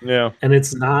it. Yeah. And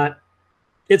it's not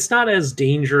as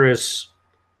dangerous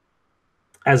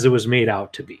as it was made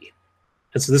out to be.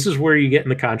 And so this is where you get in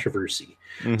the controversy.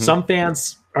 Some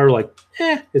fans are like,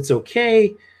 it's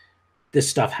okay. This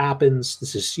stuff happens.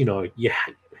 This is, you know, you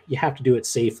have to do it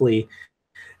safely.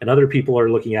 And other people are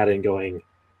looking at it and going,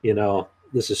 you know,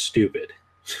 this is stupid.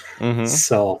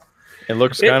 So it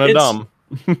looks kind of dumb.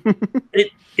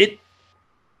 It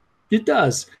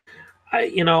does.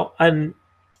 And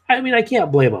I mean, I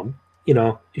can't blame him. You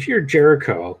know, if you're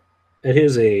Jericho at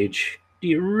his age, do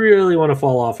you really want to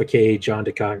fall off a cage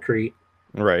onto concrete?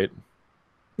 Right.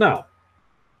 No.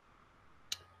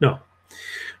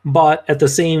 But at the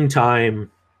same time,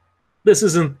 this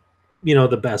isn't, you know,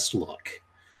 the best look.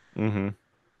 You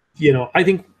know, I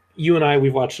think you and I,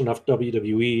 we've watched enough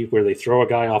WWE where they throw a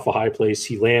guy off a high place,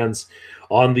 he lands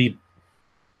on the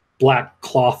black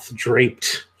cloth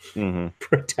draped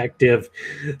protective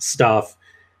stuff.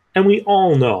 And we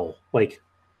all know, like,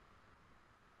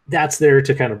 that's there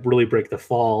to kind of really break the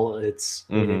fall. It's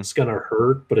it's going to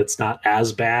hurt, but it's not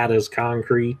as bad as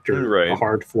concrete or a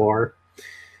hard floor.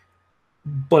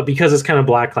 But because it's kind of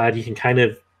black clad, you can kind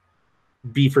of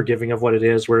be forgiving of what it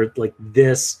is. Where like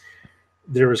this,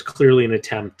 there was clearly an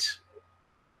attempt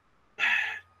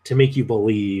to make you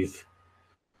believe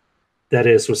that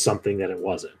this was something that it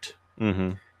wasn't.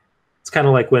 It's kind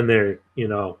of like when they're, you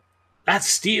know, that's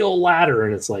steel ladder,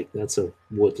 and it's like, that's a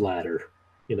wood ladder,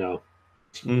 you know.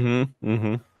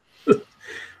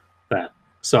 That.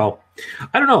 So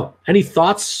I don't know. Any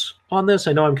thoughts on this?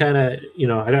 I know I'm kind of, you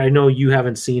know, I know you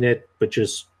haven't seen it, but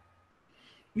just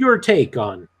your take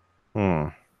on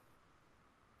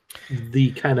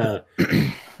the kind of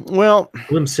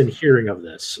glimpse and hearing of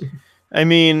this. I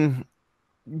mean,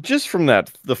 just from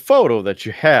the photo that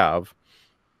you have,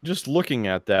 just looking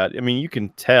at that, I mean, you can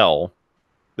tell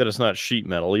that it's not sheet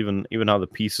metal, even how the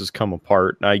pieces come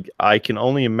apart. I can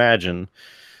only imagine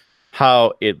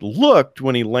how it looked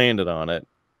when he landed on it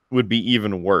would be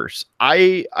even worse.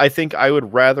 I think I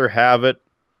would rather have it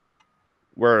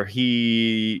where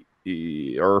he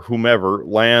or whomever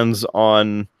lands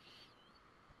on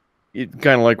it,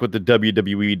 kind of like what the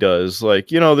WWE does.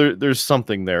 Like, you know, there's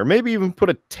something there. Maybe even put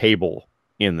a table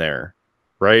in there,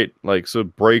 right? Like, so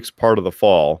it breaks part of the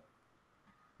fall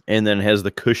and then has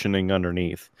the cushioning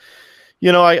underneath.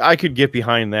 You know, I could get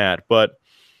behind that, but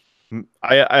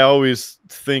I always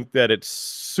think that it's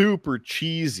super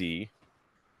cheesy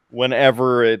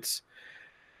whenever it's,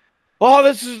 oh,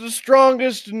 this is the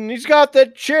strongest, and he's got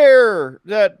that chair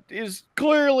that is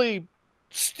clearly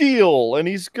steel, and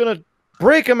he's gonna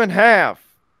break him in half,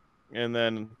 and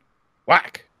then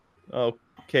whack.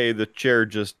 Okay, the chair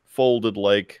just folded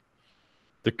like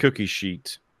the cookie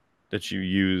sheet that you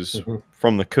use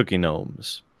from the Cookie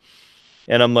Gnomes.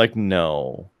 And I'm like,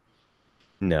 no.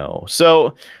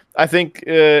 So I think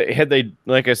had they,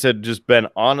 like I said, just been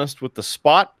honest with the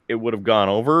spot, it would have gone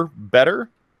over better.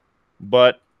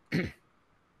 But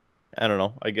I don't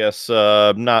know. I guess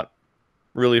I'm not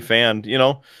really a fan. You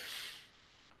know,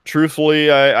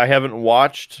 truthfully, I haven't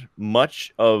watched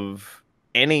much of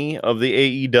any of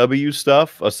the AEW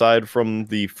stuff aside from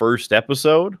the first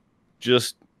episode.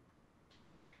 Just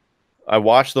I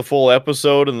watched the full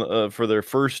episode and for their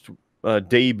first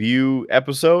debut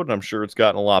episode, and I'm sure it's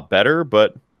gotten a lot better,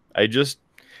 but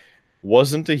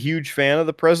wasn't a huge fan of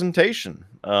the presentation.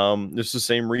 It's the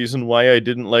same reason why I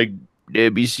didn't like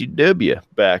WCW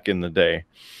back in the day.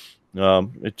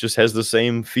 It just has the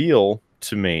same feel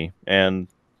to me, and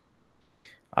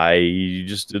I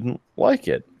just didn't like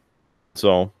it.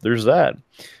 So there's that.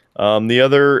 The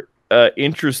other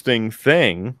interesting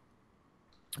thing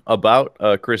about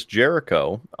Chris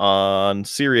Jericho on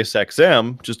Sirius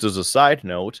XM, just as a side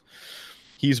note,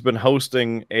 he's been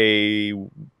hosting a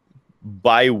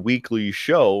bi-weekly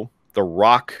show, The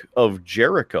Rock of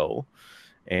Jericho,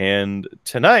 and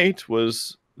tonight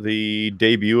was the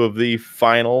debut of the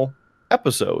final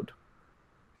episode.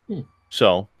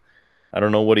 So I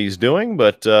don't know what he's doing,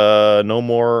 but no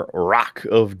more Rock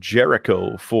of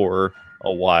Jericho for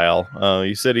a while.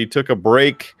 He said he took a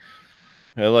break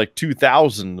like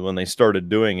 2000 when they started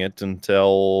doing it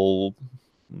until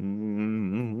it's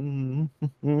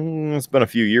been a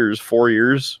few years, 4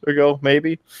 years ago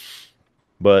maybe.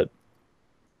 But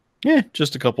yeah,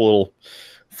 just a couple little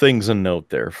things to note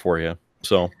there for you.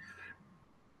 So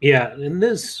yeah, and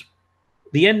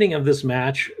the ending of this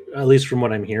match, at least from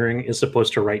what I'm hearing, is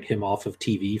supposed to write him off of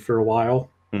TV for a while.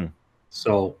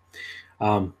 So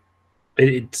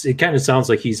it kind of sounds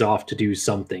like he's off to do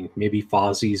something. Maybe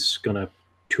Fozzie's gonna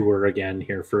tour again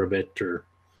here for a bit or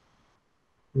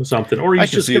something, or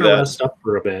he's just gonna rest up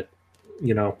for a bit,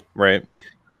 right.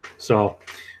 So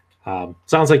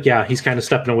sounds like, yeah, he's kind of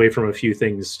stepping away from a few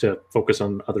things to focus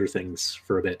on other things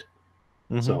for a bit.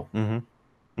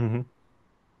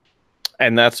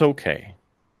 And that's okay.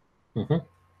 I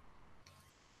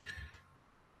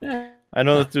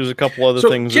know that there's a couple other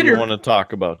things that we want to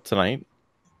talk about tonight.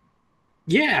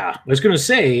 Yeah, I was going to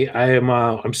say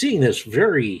I'm seeing this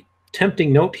very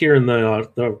tempting note here in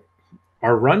our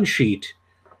run sheet.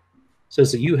 It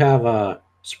says that you have a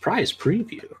surprise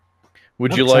preview.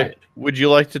 Would you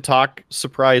like to talk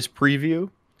surprise preview,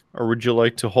 or would you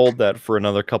like to hold that for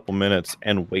another couple minutes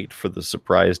and wait for the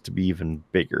surprise to be even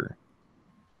bigger?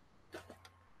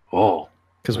 Oh,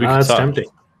 that's tempting.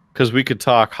 Because we could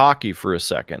talk hockey for a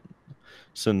second,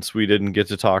 since we didn't get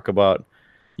to talk about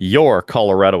your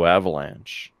Colorado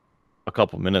Avalanche a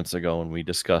couple minutes ago when we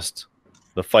discussed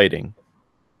the fighting.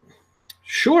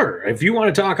 Sure. If you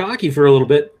want to talk hockey for a little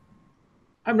bit,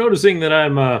 I'm noticing that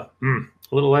I'm a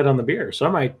little light on the beer, so I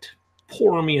might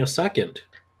pour me a second.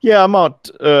 Yeah, I'm out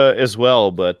as well,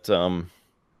 but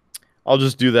I'll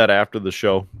just do that after the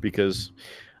show because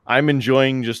I'm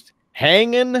enjoying just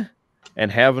hanging and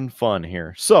having fun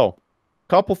here. So,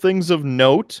 couple things of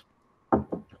note.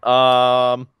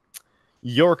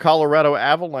 Your Colorado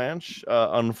Avalanche,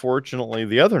 unfortunately,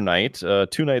 the other night, 2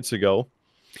 nights ago,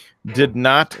 did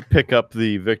not pick up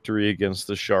the victory against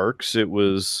the Sharks. It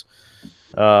was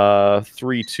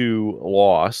 3-2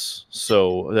 loss,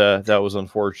 so that was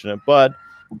unfortunate. But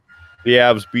the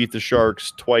Avs beat the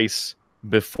Sharks twice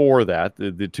before that,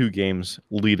 the 2 games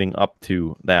leading up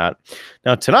to that.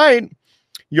 Now, tonight,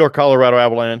 your Colorado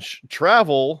Avalanche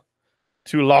travel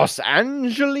to Los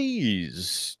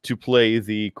Angeles to play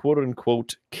the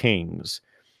quote-unquote Kings,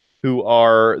 who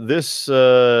are this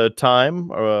time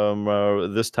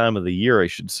of the year, I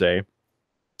should say,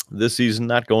 this season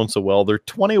not going so well. They're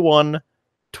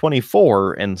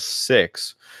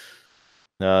 21-24-6.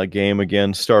 Game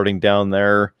again starting down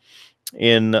there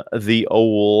in the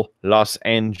old Los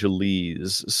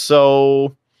Angeles.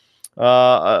 So,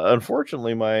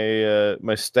 unfortunately, my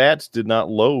stats did not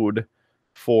load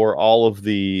for all of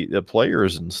the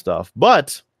players and stuff,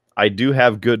 but I do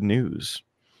have good news,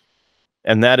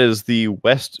 and that is the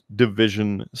West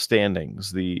Division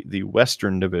standings, the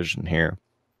Western Division here.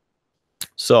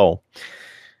 So,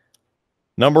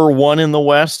 number 1 in the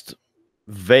West,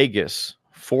 Vegas,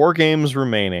 4 games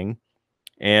remaining,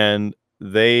 and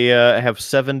they have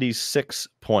 76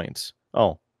 points.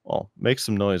 Oh, make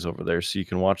some noise over there so you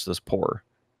can watch this pour.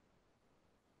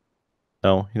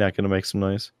 No, you're not going to make some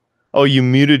noise? Oh, you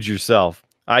muted yourself.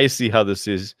 I see how this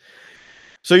is.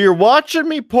 So you're watching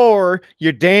me pour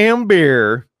your damn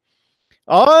beer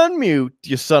on mute,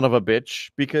 you son of a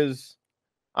bitch, because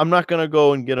I'm not going to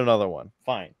go and get another one.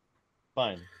 Fine.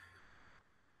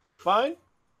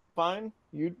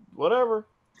 You, whatever.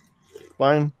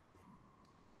 Fine.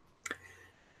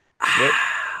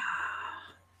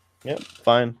 Yep,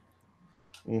 fine.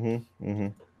 You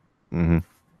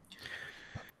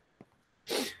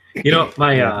know,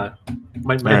 my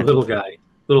little guy,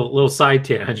 little side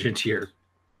tangent here.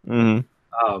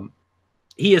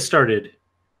 He has started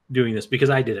doing this because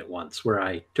I did it once, where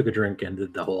I took a drink and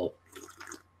did the whole.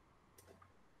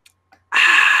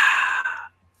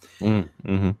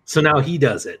 So now he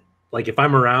does it. Like if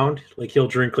I'm around, like he'll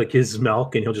drink like his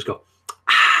milk and he'll just go.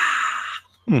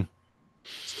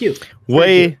 Cute.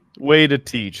 Way to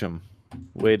teach him.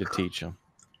 Way to teach him.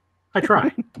 I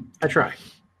try. I try.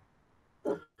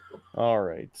 All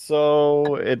right.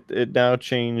 So it now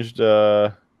changed.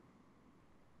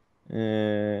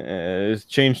 It's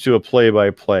changed to a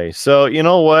play-by-play. So you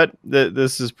know what?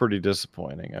 This is pretty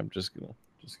disappointing. I'm just gonna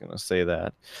say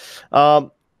that.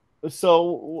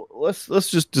 So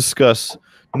let's just discuss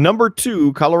number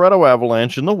 2, Colorado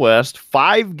Avalanche in the West.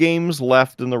 5 games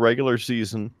left in the regular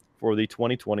season for the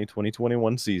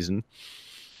 2020-2021 season,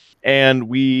 and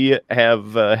we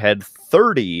have had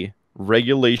 30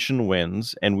 regulation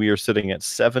wins, and we are sitting at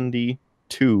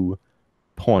 72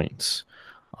 points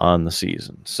on the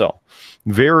season. So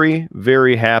very,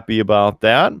 very happy about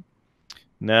that.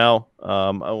 Now,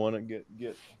 I want to get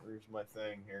where's my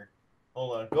thing here?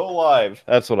 Hold on. Go live.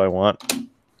 That's what I want.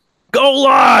 Go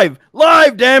live!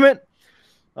 Live, damn it!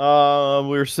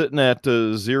 We're sitting at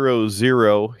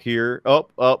 0-0 here.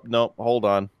 Oh, no. Hold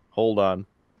on.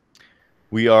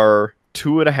 We are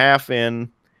 2.5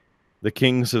 in. The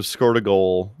Kings have scored a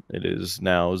goal. It is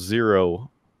now 0-1.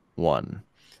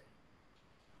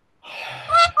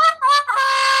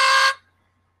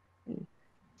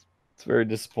 It's very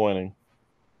disappointing.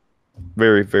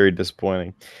 Very, very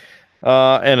disappointing.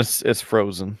 And it's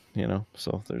frozen,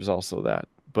 so there's also that.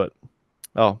 But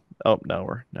now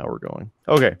we're going.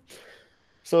 Okay.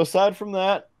 So aside from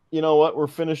that, you know what? We're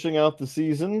finishing out the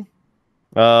season.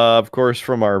 Of course,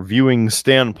 from our viewing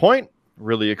standpoint,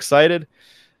 really excited.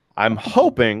 I'm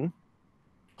hoping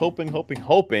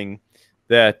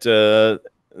that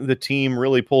the team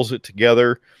really pulls it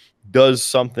together, does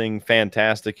something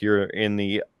fantastic here in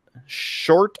the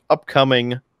short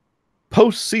upcoming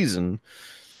postseason,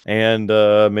 and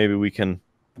maybe we can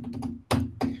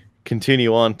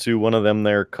continue on to one of them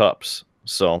there cups.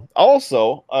 So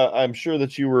also, I'm sure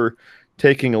that you were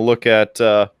taking a look at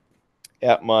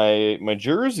my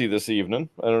jersey this evening.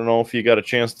 I don't know if you got a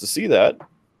chance to see that,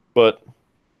 but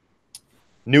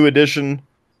new addition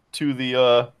to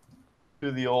the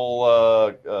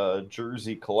old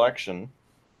jersey collection.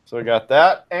 So I got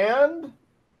that, and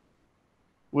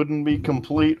wouldn't be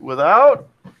complete without.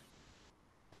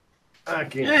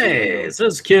 Hey, it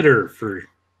says Kidder for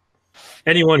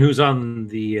anyone who's on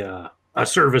the a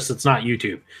service that's not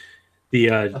YouTube.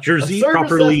 The jersey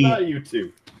properly that's not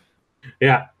YouTube.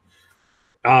 Yeah.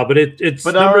 But it's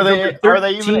but are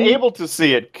they even able to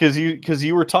see it? Because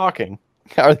you were talking.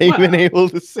 Are they even able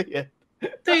to see it?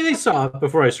 They saw it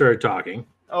before I started talking.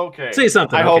 Okay. Say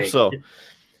something. I hope so.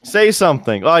 Say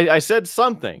something. Well, I said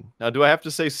something. Now, do I have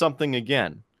to say something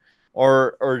again?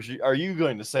 Or are you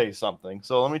going to say something?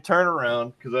 So let me turn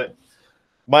around because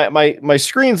my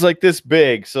screen's like this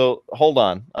big. So hold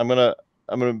on. I'm gonna.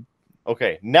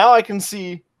 Okay, now I can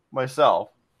see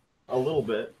myself a little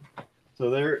bit. So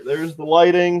there's the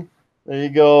lighting. There you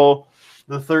go.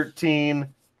 The 13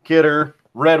 Kidder,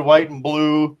 red, white, and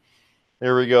blue.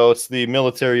 There we go. It's the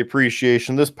military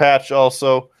appreciation. This patch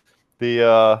also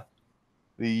the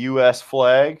U.S.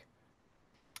 flag.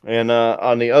 And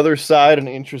on the other side, an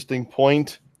interesting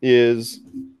point is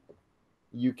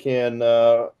you can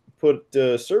put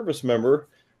a service member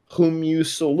whom you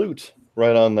salute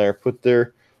right on there. Put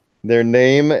their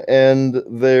name and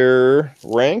their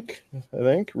rank, I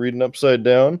think, reading upside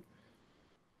down.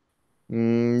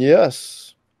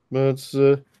 Yes, that's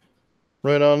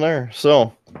right on there.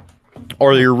 So,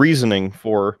 or your reasoning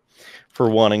for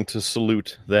wanting to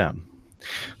salute them.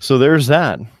 So there's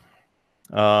that.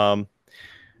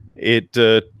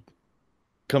 It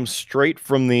comes straight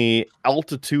from the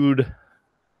Altitude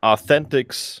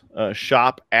Authentics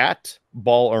shop at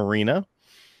Ball Arena,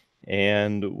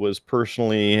 and was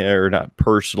not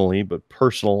personally, but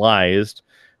personalized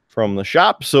from the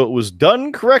shop. So it was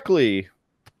done correctly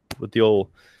with the old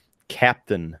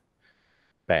captain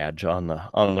badge on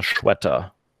the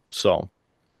sweater. So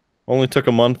only took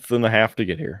a month and a half to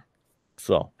get here.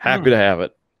 So happy to have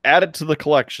it. Add it to the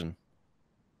collection.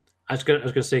 I was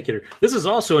gonna say, Kidder, this is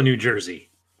also a new jersey.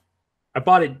 I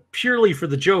bought it purely for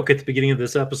the joke at the beginning of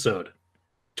this episode.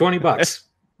 $20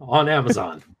 on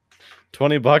Amazon.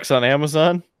 $20 on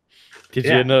Amazon? Did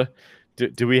you know?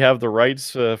 Do we have the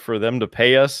rights for them to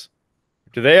pay us?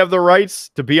 Do they have the rights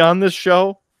to be on this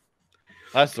show?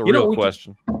 That's the real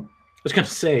question. I was gonna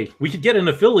say we could get an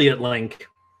affiliate link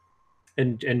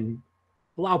and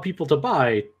allow people to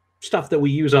buy stuff that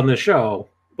we use on this show,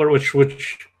 but which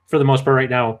for the most part right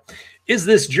now is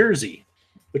this jersey,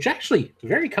 which actually is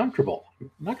very comfortable. I'm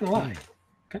not gonna lie.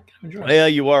 Yeah,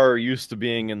 you are used to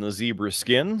being in the zebra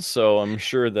skin, so I'm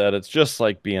sure that it's just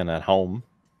like being at home.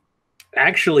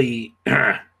 Actually,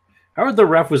 Howard the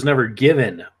Ref was never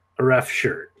given a ref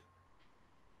shirt.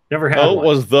 Never had Oh, one. it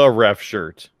was the ref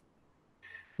shirt.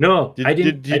 No, I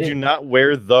didn't. Did you not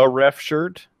wear the ref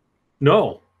shirt?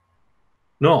 No.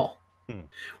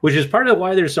 Which is part of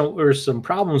why there's some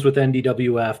problems with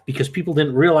NDWF, because people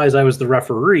didn't realize I was the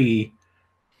referee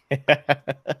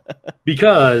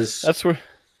because That's where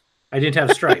I didn't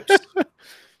have stripes.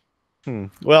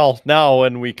 Well, now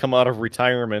when we come out of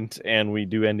retirement and we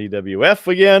do NDWF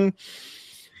again,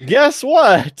 guess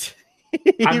what?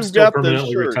 I'm still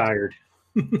permanently retired.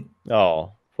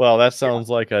 Oh, well, that sounds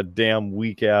like a damn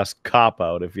weak-ass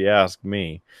cop-out, if you ask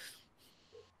me.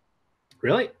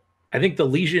 Really? I think the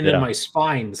lesion in my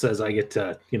spine says I get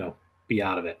to, be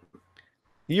out of it.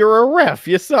 You're a ref.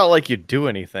 It's not like you do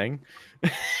anything.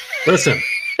 Listen,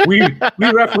 we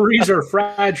referees are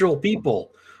fragile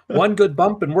people. One good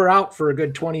bump and we're out for a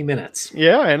good 20 minutes.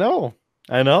 Yeah, I know.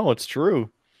 It's true.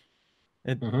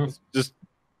 It's just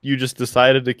you just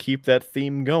decided to keep that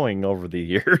theme going over the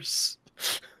years.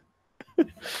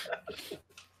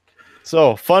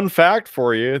 So, fun fact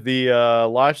for you, the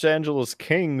Los Angeles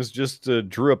Kings just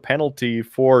drew a penalty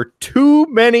for too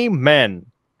many men.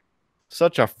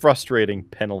 Such a frustrating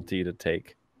penalty to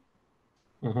take.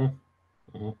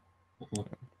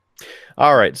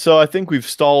 All right, so I think we've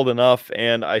stalled enough,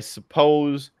 and I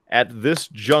suppose at this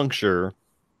juncture,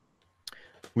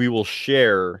 we will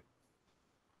share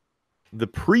the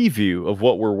preview of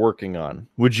what we're working on.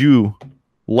 Would you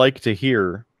like to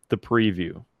hear the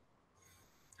preview?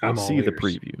 I'm all ears. The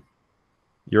preview.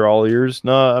 You're all ears?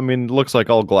 No, I mean, it looks like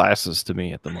all glasses to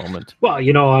me at the moment. Well,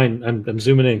 I'm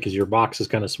zooming in because your box is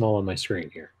kind of small on my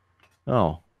screen here.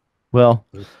 Oh, well,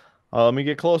 let me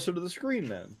get closer to the screen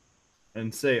then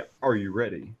and say, are you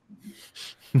ready?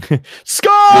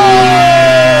 Score!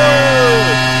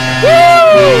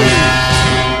 Woo!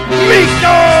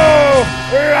 Mikko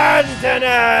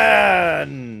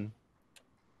Rantanen!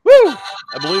 Woo!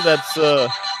 I believe that's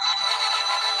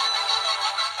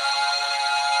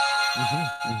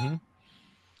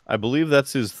I believe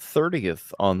that's his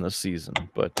 30th on the season,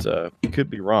 but could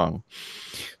be wrong.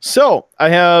 So I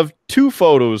have two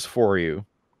photos for you,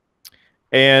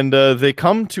 and they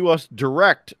come to us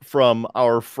direct from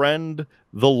our friend,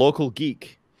 the Local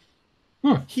Geek.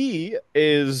 He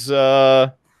is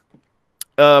a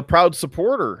proud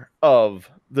supporter of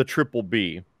the Triple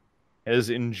B, has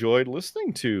enjoyed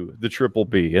listening to the Triple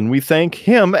B, and we thank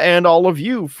him and all of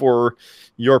you for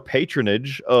your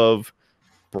patronage of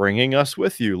bringing us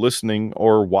with you, listening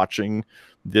or watching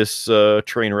this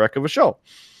train wreck of a show.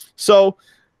 So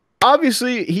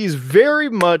obviously he's very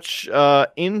much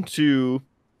into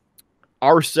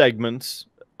our segments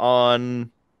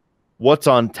on what's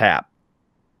on tap.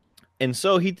 And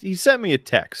so he sent me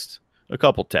a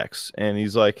couple texts, and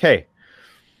he's like, hey,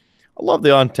 I love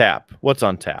the on tap. What's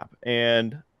on tap?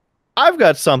 And I've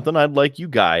got something I'd like you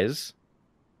guys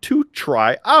to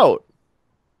try out.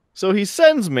 So he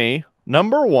sends me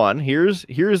number one. Here's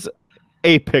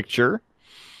a picture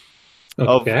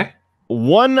of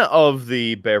one of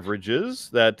the beverages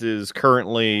that is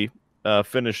currently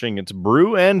finishing its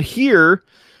brew, and here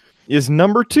is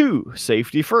number two,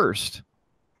 safety first.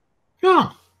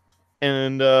 Yeah.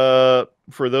 And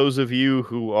for those of you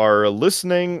who are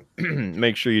listening,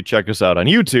 make sure you check us out on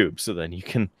YouTube so then you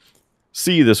can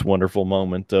see this wonderful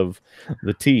moment of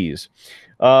the tease.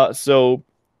 So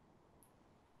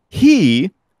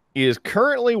he is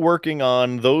currently working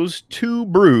on those two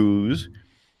brews,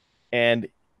 and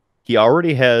he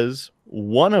already has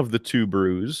one of the two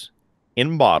brews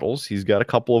in bottles. He's got a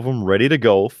couple of them ready to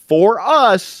go for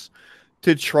us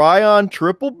to try on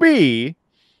Triple B,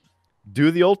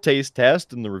 do the old taste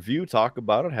test and the review, talk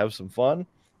about it, have some fun.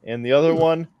 And the other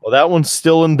one, well, that one's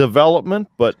still in development,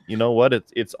 but you know what?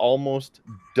 It's almost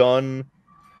done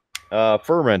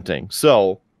fermenting.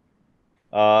 So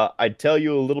I'd tell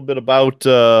you a little bit about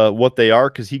what they are,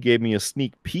 because he gave me a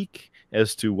sneak peek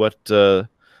as to what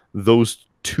those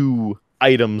two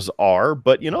items are.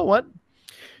 But you know what?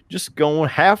 Just going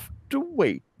to have to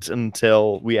wait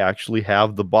until we actually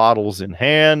have the bottles in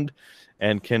hand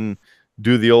and can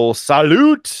do the old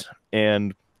salute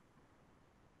and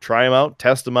try them out,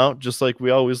 test them out, just like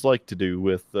we always like to do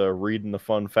with reading the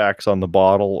fun facts on the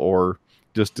bottle or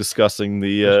just discussing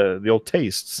the old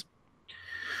tastes.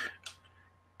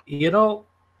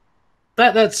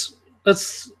 That's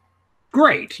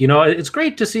great. It's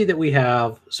great to see that we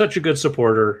have such a good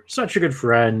supporter, such a good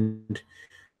friend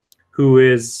who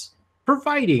is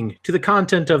providing to the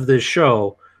content of this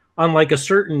show, unlike a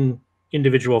certain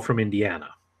individual from Indiana.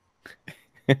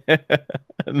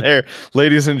 And there,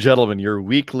 ladies and gentlemen, your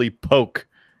weekly poke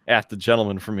at the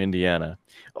gentleman from Indiana,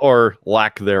 or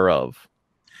lack thereof.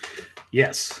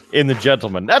 Yes. In the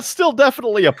gentleman. That's still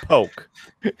definitely a poke.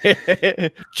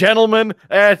 Gentleman,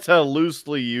 that's a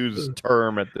loosely used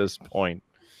term at this point.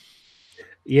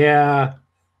 Yeah,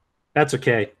 that's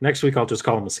okay. Next week I'll just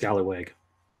call him a scallywag.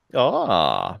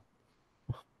 Ah.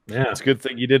 Yeah. It's a good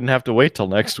thing you didn't have to wait till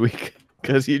next week,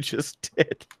 because you just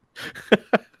did.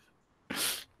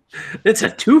 It's a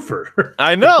twofer.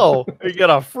 I know. You got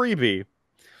a freebie.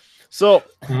 So,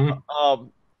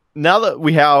 now that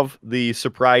we have the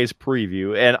surprise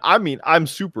preview, and I mean, I'm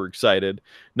super excited.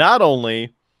 Not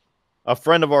only a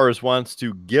friend of ours wants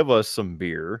to give us some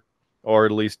beer, or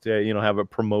at least, have it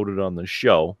promoted on the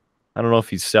show. I don't know if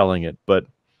he's selling it, but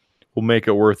we'll make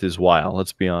it worth his while.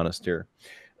 Let's be honest here.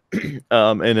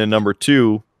 And then number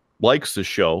 2 likes the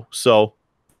show. So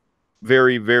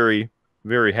very, very,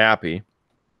 very happy.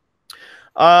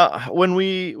 When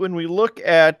we look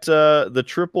at the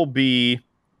Triple B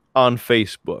on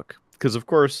Facebook, because of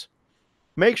course,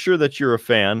 make sure that you're a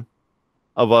fan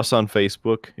of us on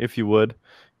Facebook, if you would.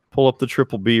 Pull up the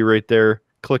Triple B right there,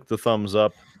 click the thumbs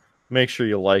up, make sure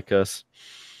you like us.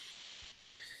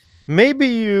 Maybe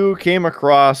you came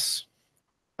across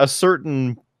a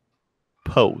certain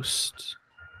post,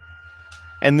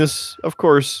 and this, of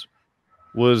course,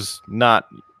 was not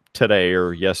today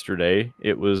or yesterday.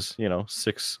 It was,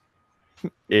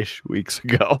 6-ish weeks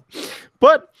ago.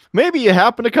 But maybe you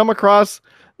happen to come across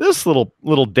this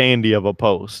little dandy of a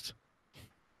post.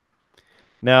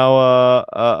 Now,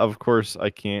 of course,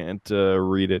 I can't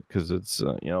read it because it's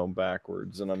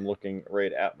backwards, and I'm looking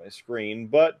right at my screen.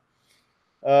 But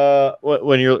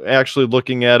when you're actually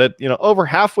looking at it, over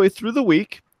halfway through the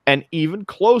week, and even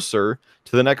closer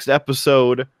to the next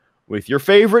episode with your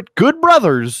favorite good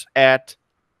brothers at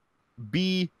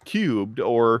B Cubed,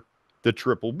 or the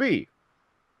Triple B.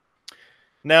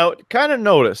 Now, kind of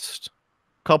noticed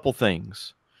a couple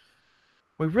things.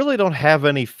 We really don't have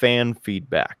any fan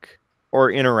feedback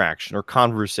or interaction or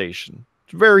conversation.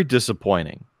 It's very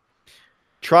disappointing.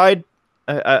 Tried.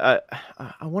 I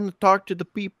want to talk to the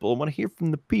people. I want to hear from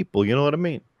the people. You know what I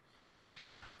mean?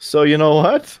 So you know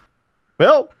what?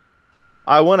 Well,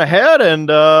 I went ahead and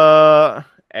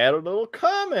add a little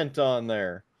comment on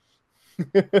there.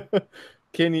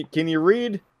 Can you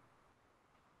read?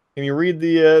 Can you read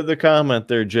the comment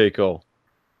there, Jaco?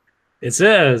 It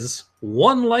says,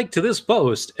 1 like to this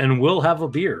post and we'll have a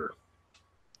beer.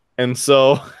 And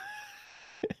so,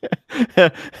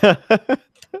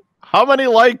 how many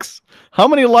likes? How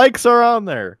many likes are on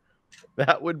there?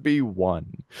 That would be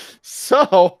 1.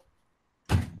 So,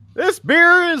 this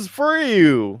beer is for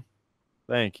you.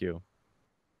 Thank you.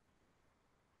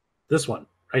 This one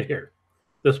right here.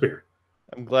 This beer.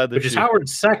 I'm glad that Which is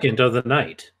Howard's second of the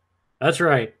night. That's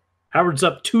right. Howard's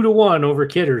up 2-1 over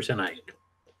Kidder tonight.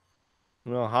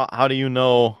 Well, how do you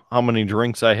know how many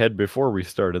drinks I had before we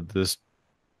started this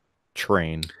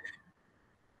train?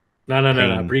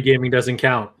 No. Pre-gaming doesn't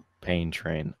count. Pain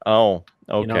train. Oh,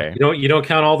 okay. You don't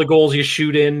count all the goals you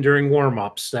shoot in during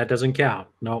warm-ups. That doesn't count.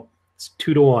 No, it's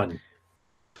 2-1.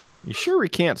 You sure we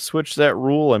can't switch that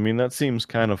rule? I mean, that seems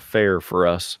kind of fair for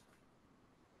us.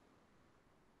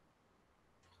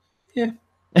 Yeah.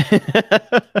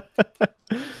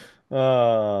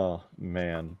 Oh,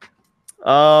 man.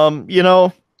 I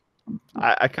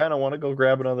kind of want to go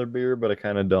grab another beer, but I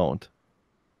kind of don't.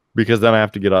 Because then I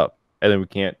have to get up, and then we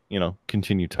can't,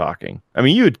 continue talking. I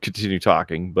mean, you would continue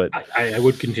talking, but... I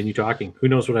would continue talking. Who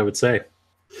knows what I would say?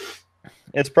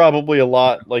 It's probably a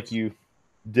lot like you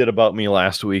did about me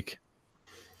last week.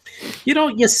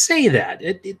 You say that.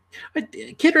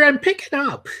 Kidder, I'm picking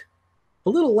up a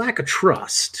little lack of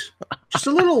trust. Just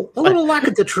a little lack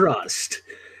of the trust.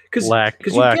 Lack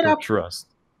of trust.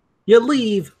 You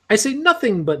leave. I say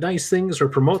nothing but nice things or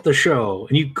promote the show,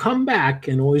 and you come back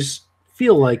and always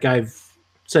feel like I've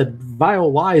said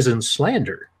vile lies and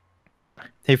slander.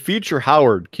 Hey, future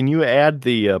Howard, can you add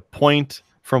the point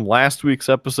from last week's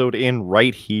episode in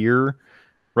right here?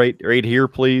 Right here,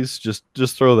 please.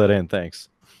 Just throw that in. Thanks.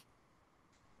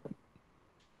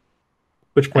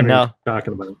 Which point are you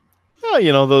talking about?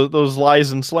 Oh, those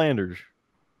lies and slanders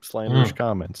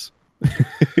comments.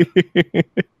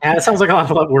 Yeah, it sounds like a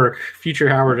lot of work. Future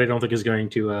Howard, I don't think is going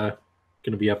to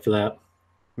be up for that.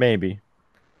 Maybe,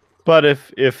 but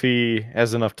if he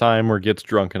has enough time or gets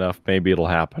drunk enough, maybe it'll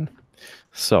happen.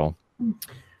 So,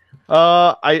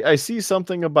 I see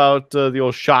something about the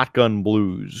old Shotgun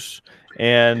Blues,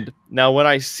 and now when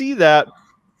I see that,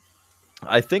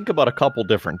 I think about a couple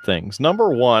different things. Number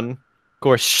one, of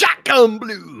course, Shotgun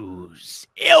Blues,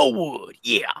 Elwood,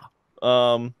 yeah.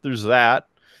 There's that.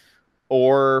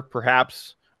 Or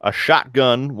perhaps a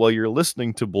shotgun while you're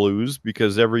listening to blues,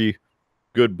 because every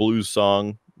good blues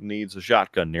song needs a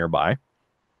shotgun nearby. I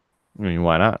mean,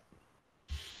 why not?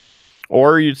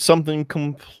 Or something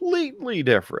completely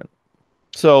different.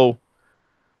 So,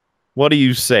 what do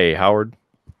you say, Howard?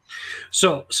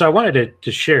 So I wanted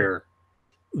to share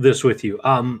this with you.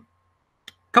 A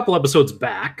couple episodes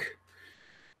back,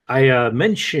 I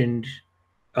mentioned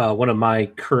one of my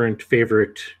current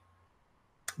favorite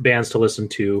bands to listen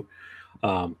to,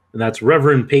 and that's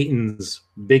Reverend Peyton's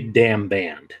Big Damn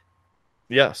Band.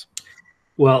 Yes.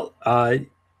 Well, I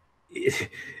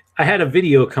had a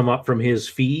video come up from his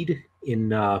feed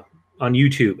on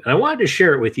YouTube, and I wanted to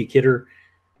share it with you, Kidder,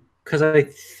 because I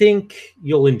think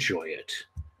you'll enjoy it.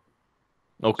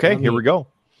 Okay, here we go.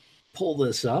 Pull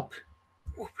this up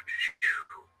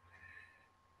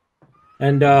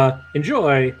and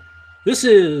enjoy. This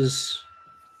is,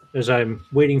 as I'm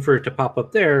waiting for it to pop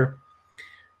up there,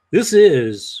 this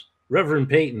is Reverend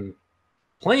Peyton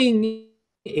playing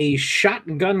a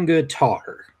shotgun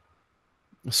guitar.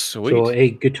 Sweet. So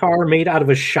a guitar made out of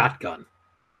a shotgun.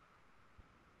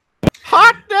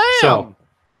 Hot damn! So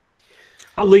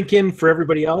I'll link in for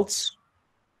everybody else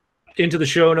into the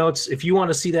show notes. If you want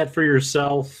to see that for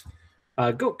yourself,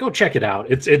 go check it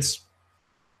out. It's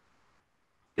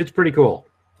pretty cool,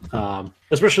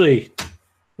 especially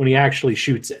when he actually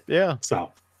shoots it. Yeah.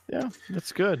 So yeah,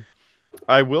 that's good.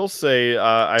 I will say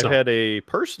I've had a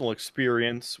personal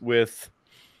experience with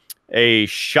a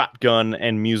shotgun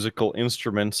and musical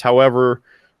instruments. However,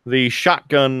 the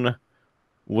shotgun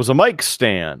was a mic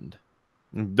stand.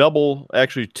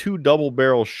 Actually two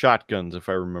double-barrel shotguns, if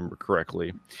I remember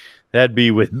correctly. That'd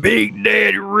be with Big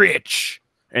Daddy Rich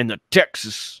and the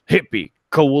Texas Hippie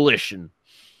Coalition.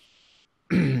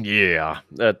 Yeah,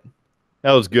 that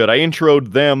was good. I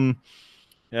introed them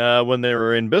when they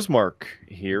were in Bismarck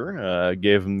here.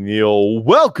 Gave them the old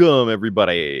welcome,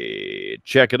 everybody.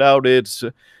 Check it out. It's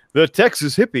the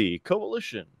Texas Hippie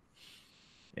Coalition.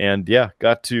 And yeah,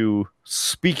 got to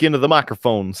speak into the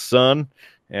microphone, son.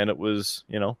 And it was,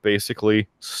 basically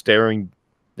staring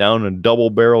down a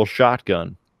double-barrel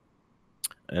shotgun.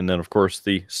 And then, of course,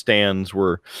 the stands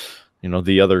were,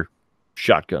 the other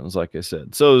shotguns, like I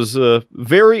said. So it was a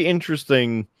very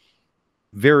interesting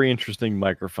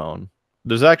microphone.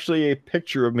 There's actually a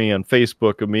picture of me on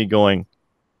Facebook of me going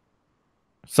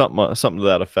something to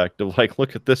that effect of like,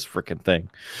 look at this freaking thing.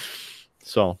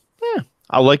 So, yeah,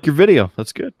 I like your video.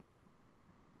 That's good.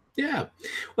 Yeah.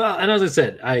 Well, and as I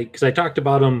said, because I talked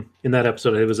about them in that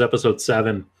episode, it was episode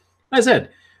 7. I said,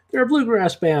 they're a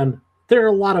bluegrass band. They're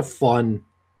a lot of fun.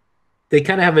 They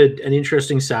kind of have an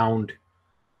interesting sound.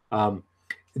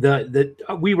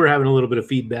 We were having a little bit of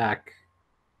feedback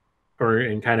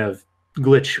and kind of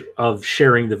glitch of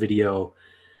sharing the video.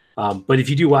 But if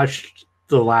you do watch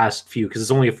the last few, because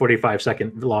it's only a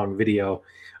 45-second long video,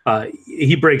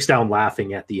 he breaks down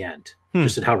laughing at the end,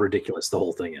 just at how ridiculous the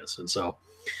whole thing is. And so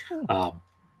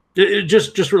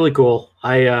just really cool.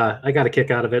 I got a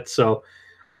kick out of it. So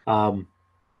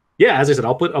yeah, as I said,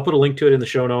 I'll put a link to it in the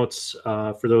show notes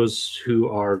for those who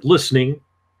are listening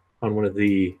on one of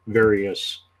the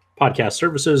various podcast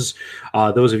services.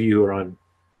 Those of you who are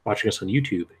watching us on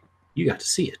YouTube, you got to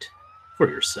see it for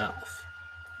yourself.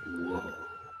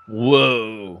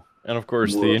 Whoa. And of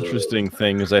course, the interesting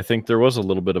thing is I think there was a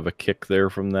little bit of a kick there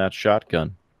from that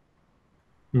shotgun.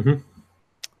 Mm-hmm.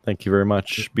 Thank you very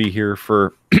much. Be here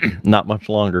for not much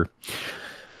longer.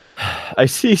 I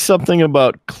see something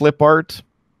about clip art.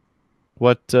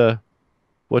 What do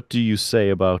you say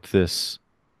about this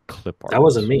clip art? That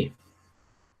wasn't me.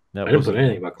 I didn't put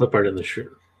anything about clip art in the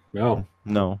shirt. No.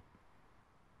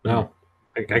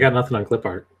 I got nothing on clip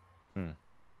art.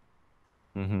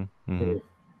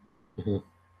 Okay.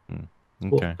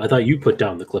 Well, I thought you put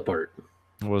down the clip art.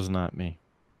 It was not me.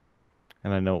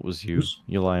 And I know it was you,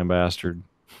 you lying bastard.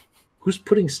 Who's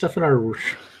putting stuff in our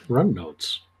run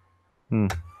notes?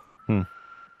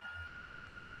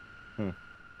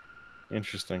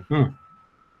 Interesting.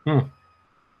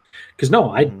 Because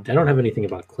no, I don't have anything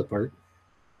about clip art.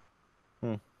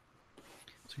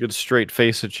 It's a good straight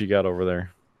face that you got over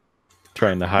there.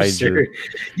 Trying to hide your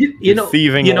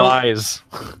thieving lies.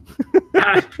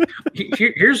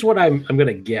 Here's what I'm going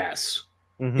to guess.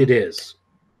 It is.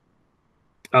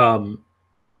 And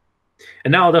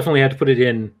now I'll definitely have to put it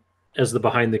in as the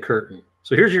behind the curtain.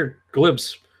 So here's your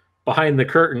glimpse behind the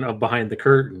curtain of behind the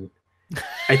curtain.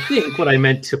 I think what I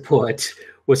meant to put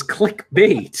was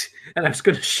clickbait, and I was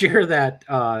going to share that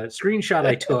screenshot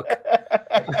I took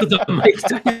of the Mike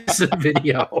Tyson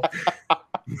video.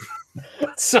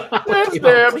 So this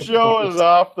damn show is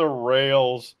off the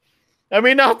rails. I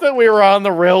mean, not that we were on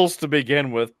the rails to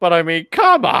begin with, but I mean,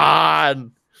 come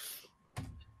on.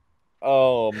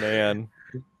 Oh, man.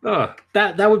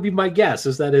 That would be my guess,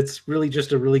 is that it's really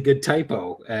just a really good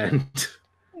typo. And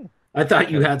I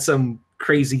thought you had some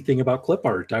crazy thing about clip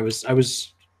art. I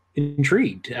was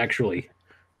intrigued, actually.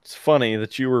 It's funny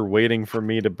that you were waiting for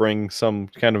me to bring some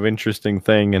kind of interesting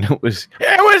thing, and it was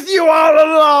you all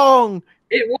along.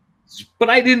 It was, but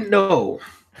I didn't know.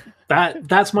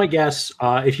 That's my guess.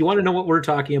 If you want to know what we're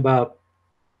talking about,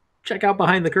 check out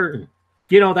Behind the Curtain.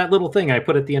 You know, that little thing I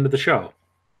put at the end of the show.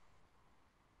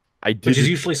 Which is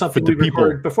usually something we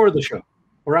record before the show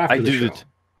or after the show. I did it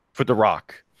for The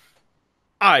Rock.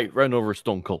 I ran over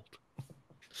Stone Cold.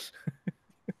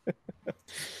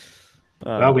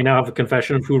 Well, we now have a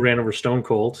confession of who ran over Stone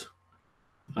Cold.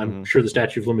 I'm sure the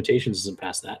statute of limitations isn't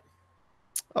past that.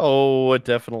 Oh, it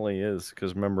definitely is.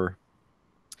 Because remember,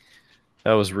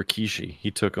 that was Rikishi.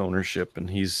 He took ownership, and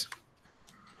he's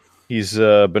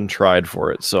been tried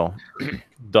for it. So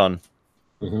done.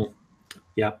 Mm-hmm.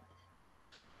 Yep.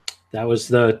 That was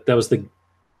the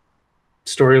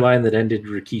storyline that ended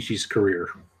Rikishi's career.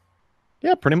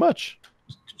 Yeah, pretty much.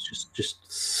 Just.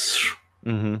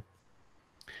 Mm-hmm.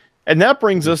 And that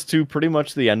brings us to pretty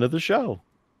much the end of the show.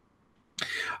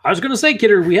 I was going to say,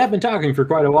 Kidder, we have been talking for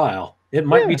quite a while. It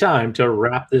might be time to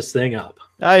wrap this thing up.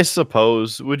 I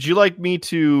suppose. Would you like me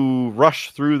to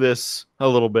rush through this a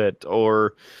little bit,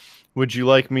 or would you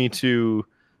like me to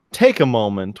take a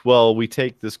moment while we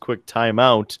take this quick time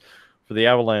out for the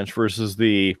Avalanche versus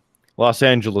the Los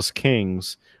Angeles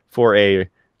Kings for a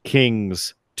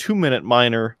Kings 2-minute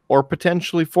minor or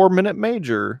potentially 4-minute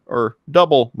major or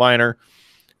double minor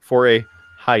for a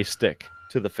high stick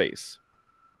to the face?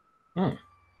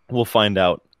 We'll find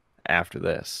out after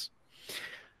this.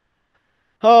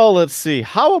 Oh, let's see.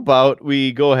 How about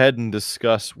we go ahead and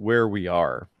discuss where we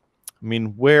are? I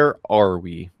mean, where are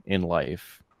we in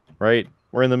life, right?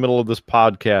 We're in the middle of this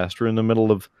podcast. We're in the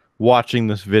middle of watching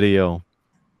this video.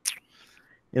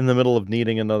 In the middle of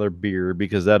needing another beer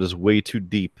because that is way too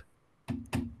deep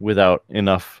without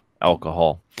enough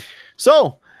alcohol.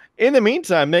 So, in the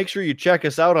meantime, make sure you check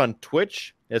us out on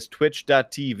Twitch. It's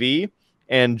twitch.tv.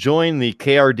 And join the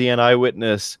KRDN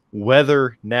Eyewitness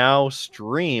Weather Now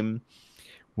stream.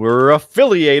 We're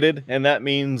affiliated, and that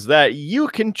means that you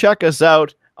can check us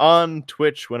out on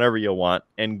Twitch whenever you want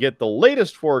and get the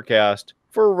latest forecast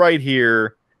for right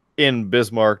here in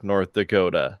Bismarck, North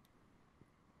Dakota.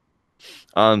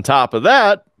 On top of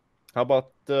that, how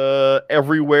about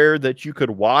everywhere that you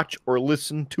could watch or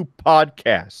listen to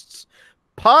podcasts?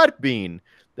 Podbean,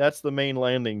 that's the main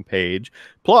landing page.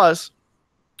 Plus,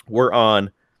 we're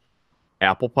on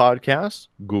Apple Podcasts,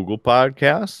 Google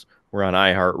Podcasts, we're on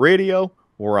iHeartRadio,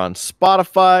 we're on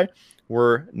Spotify,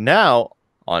 we're now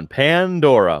on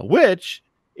Pandora, which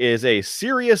is a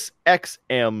Sirius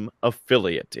XM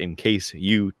affiliate, in case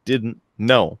you didn't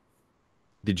know.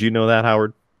 Did you know that,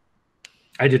 Howard?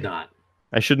 I did not.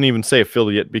 I shouldn't even say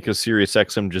affiliate because Sirius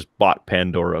XM just bought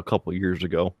Pandora a couple years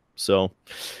ago. So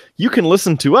you can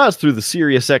listen to us through the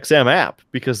Sirius XM app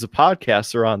because the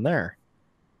podcasts are on there.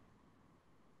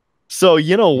 So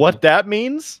you know what that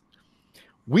means?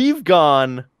 We've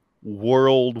gone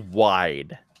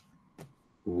worldwide.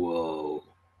 Whoa.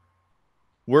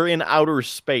 We're in outer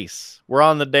space. We're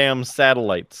on the damn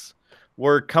satellites.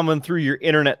 We're coming through your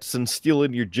internets and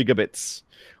stealing your gigabits.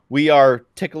 We are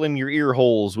tickling your ear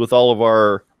holes with all of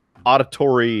our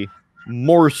auditory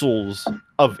morsels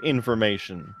of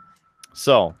information.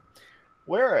 So,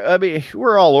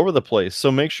 we're all over the place.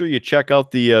 So make sure you check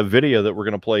out the video that we're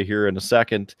going to play here in a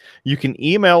second. You can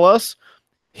email us.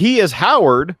 He is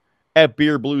Howard at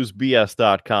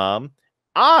beerbluesbs.com.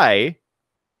 I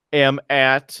am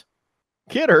at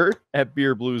Kidder at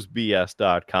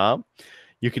beerbluesbs.com.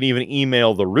 You can even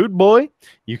email the Rude Boy.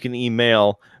 You can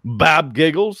email Bob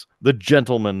Giggles, the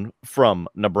gentleman from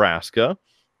Nebraska.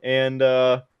 And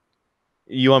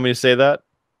you want me to say that?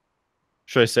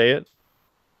 Should I say it?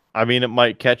 I mean, it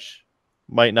might catch,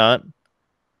 might not.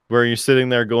 Where you're sitting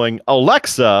there going,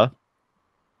 Alexa,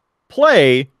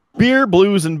 play Beer,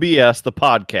 Blues, and BS, the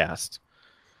podcast.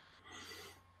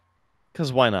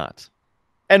 Because why not?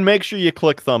 And make sure you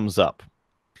click thumbs up.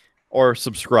 Or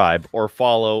subscribe, or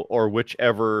follow, or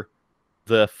whichever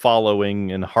the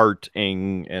following and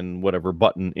hearting and whatever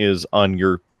button is on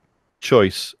your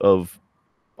choice of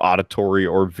auditory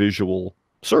or visual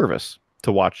service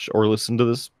to watch or listen to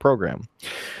this program.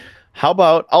 How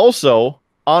about also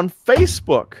on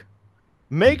Facebook?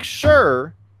 Make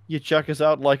sure you check us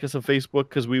out, like us on Facebook,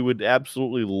 because we would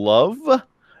absolutely love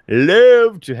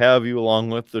to have you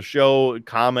along with the show,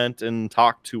 comment and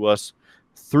talk to us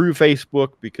through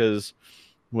Facebook because,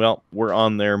 well, we're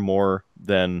on there more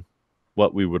than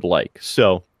what we would like.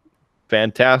 So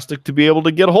fantastic to be able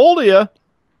to get a hold of you.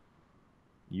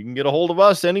 you can get a hold of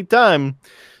us anytime.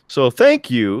 So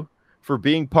thank you for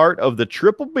being part of the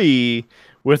Triple B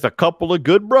with a couple of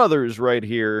good brothers right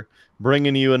here,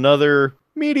 bringing you another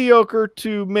mediocre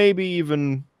to maybe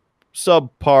even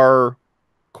subpar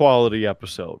quality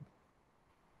episode.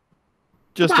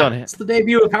 Just on it's the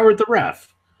debut of Howard the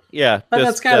Ref. Yeah,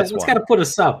 that's got to put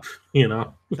us up, you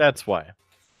know. That's why.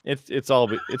 It's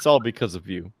all because of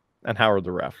you and Howard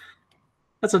the Ref.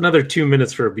 That's another 2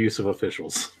 minutes for abusive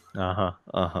officials. I'll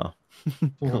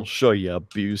show you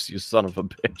abuse, you son of a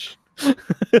bitch.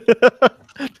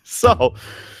 So,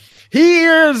 he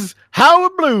is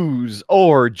Howard Blues,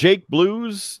 or Jake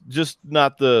Blues, just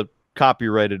not the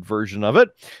copyrighted version of it.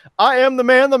 I am the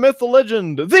man, the myth, the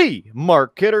legend, the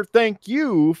Mark Kidder. Thank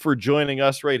you for joining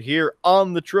us right here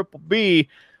on the Triple B.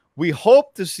 We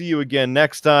hope to see you again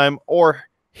next time, or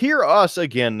hear us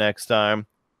again next time.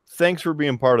 Thanks for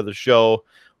being part of the show.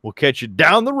 We'll catch you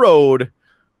down the road.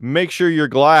 Make sure your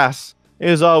glass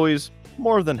is always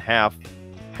more than half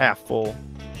full,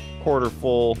 quarter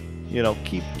full. You know,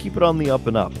 keep it on the up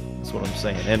and up. That's what I'm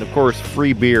saying. And of course,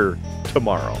 free beer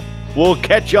tomorrow. We'll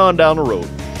catch you on down the road.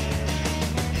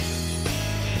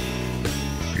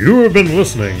 You have been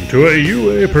listening to a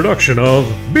UA production of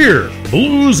Beer,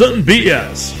 Blues, and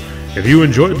BS. If you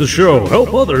enjoyed the show,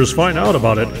 help others find out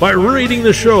about it by rating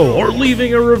the show or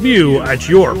leaving a review at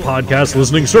your podcast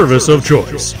listening service of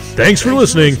choice. Thanks for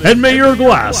listening, and may your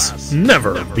glass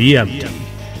never be empty.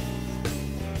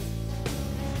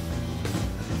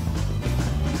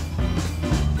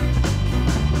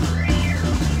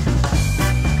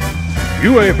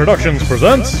 UA Productions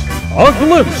presents A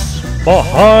Glimpse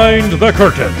Behind the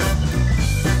Curtain.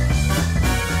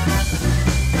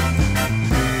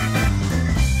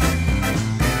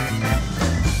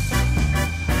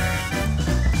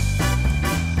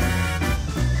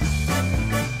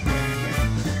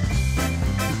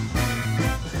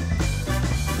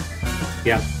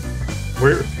 Yeah,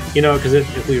 we're, you know, because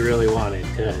if we really wanted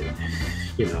to,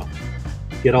 you know,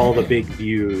 get all the big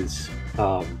views,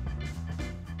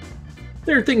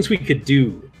 there are things we could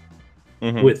do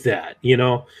with that, you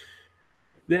know.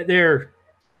 There's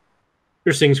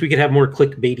things we could have more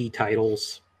clickbaity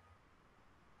titles.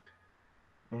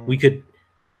 We could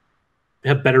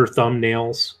have better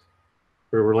thumbnails,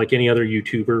 where we're like any other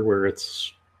YouTuber, where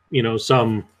it's, you know,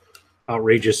 some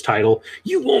outrageous title.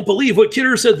 You won't believe what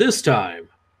Kidder said this time,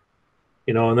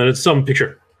 you know, and then it's some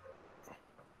picture.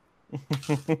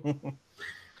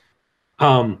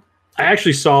 I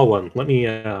actually saw one. Let me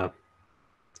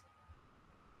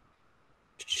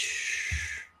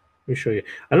show you.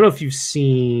 I don't know if you've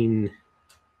seen.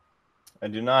 I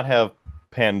do not have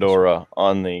Pandora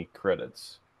on the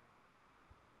credits.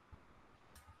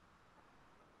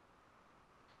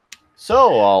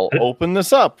 So I'll open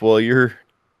this up while you're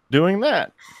doing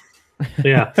that.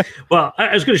 Yeah. Well,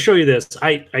 I was going to show you this.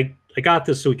 I got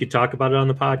this so we could talk about it on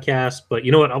the podcast, but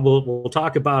you know what? We'll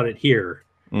talk about it here,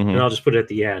 and I'll just put it at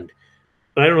the end.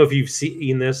 But I don't know if you've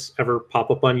seen this ever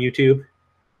pop up on YouTube.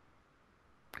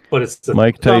 But it's the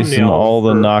Mike Tyson, all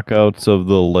the knockouts of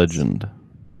the legend.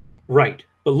 Right.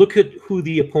 But look at who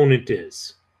the opponent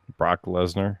is. Brock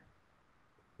Lesnar.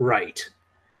 Right.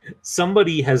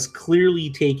 Somebody has clearly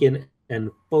taken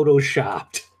and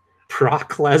photoshopped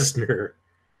Brock Lesnar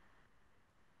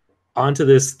onto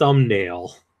this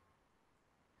thumbnail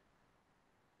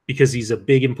because he's a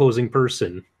big, imposing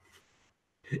person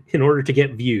in order to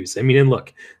get views. I mean, and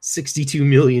look, 62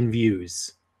 million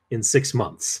views in 6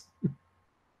 months.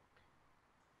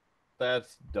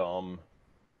 That's dumb.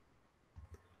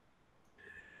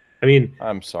 I mean,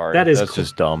 I'm sorry. That's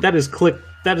just dumb. That is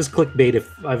clickbait if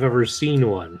I've ever seen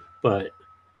one. But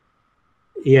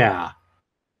yeah,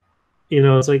 you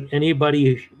know, it's like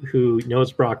anybody who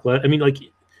knows Brock Lesnar. I mean, like,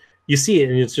 you see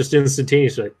it and it's just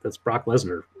instantaneous. Like, that's Brock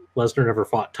Lesnar. Lesnar never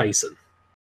fought Tyson.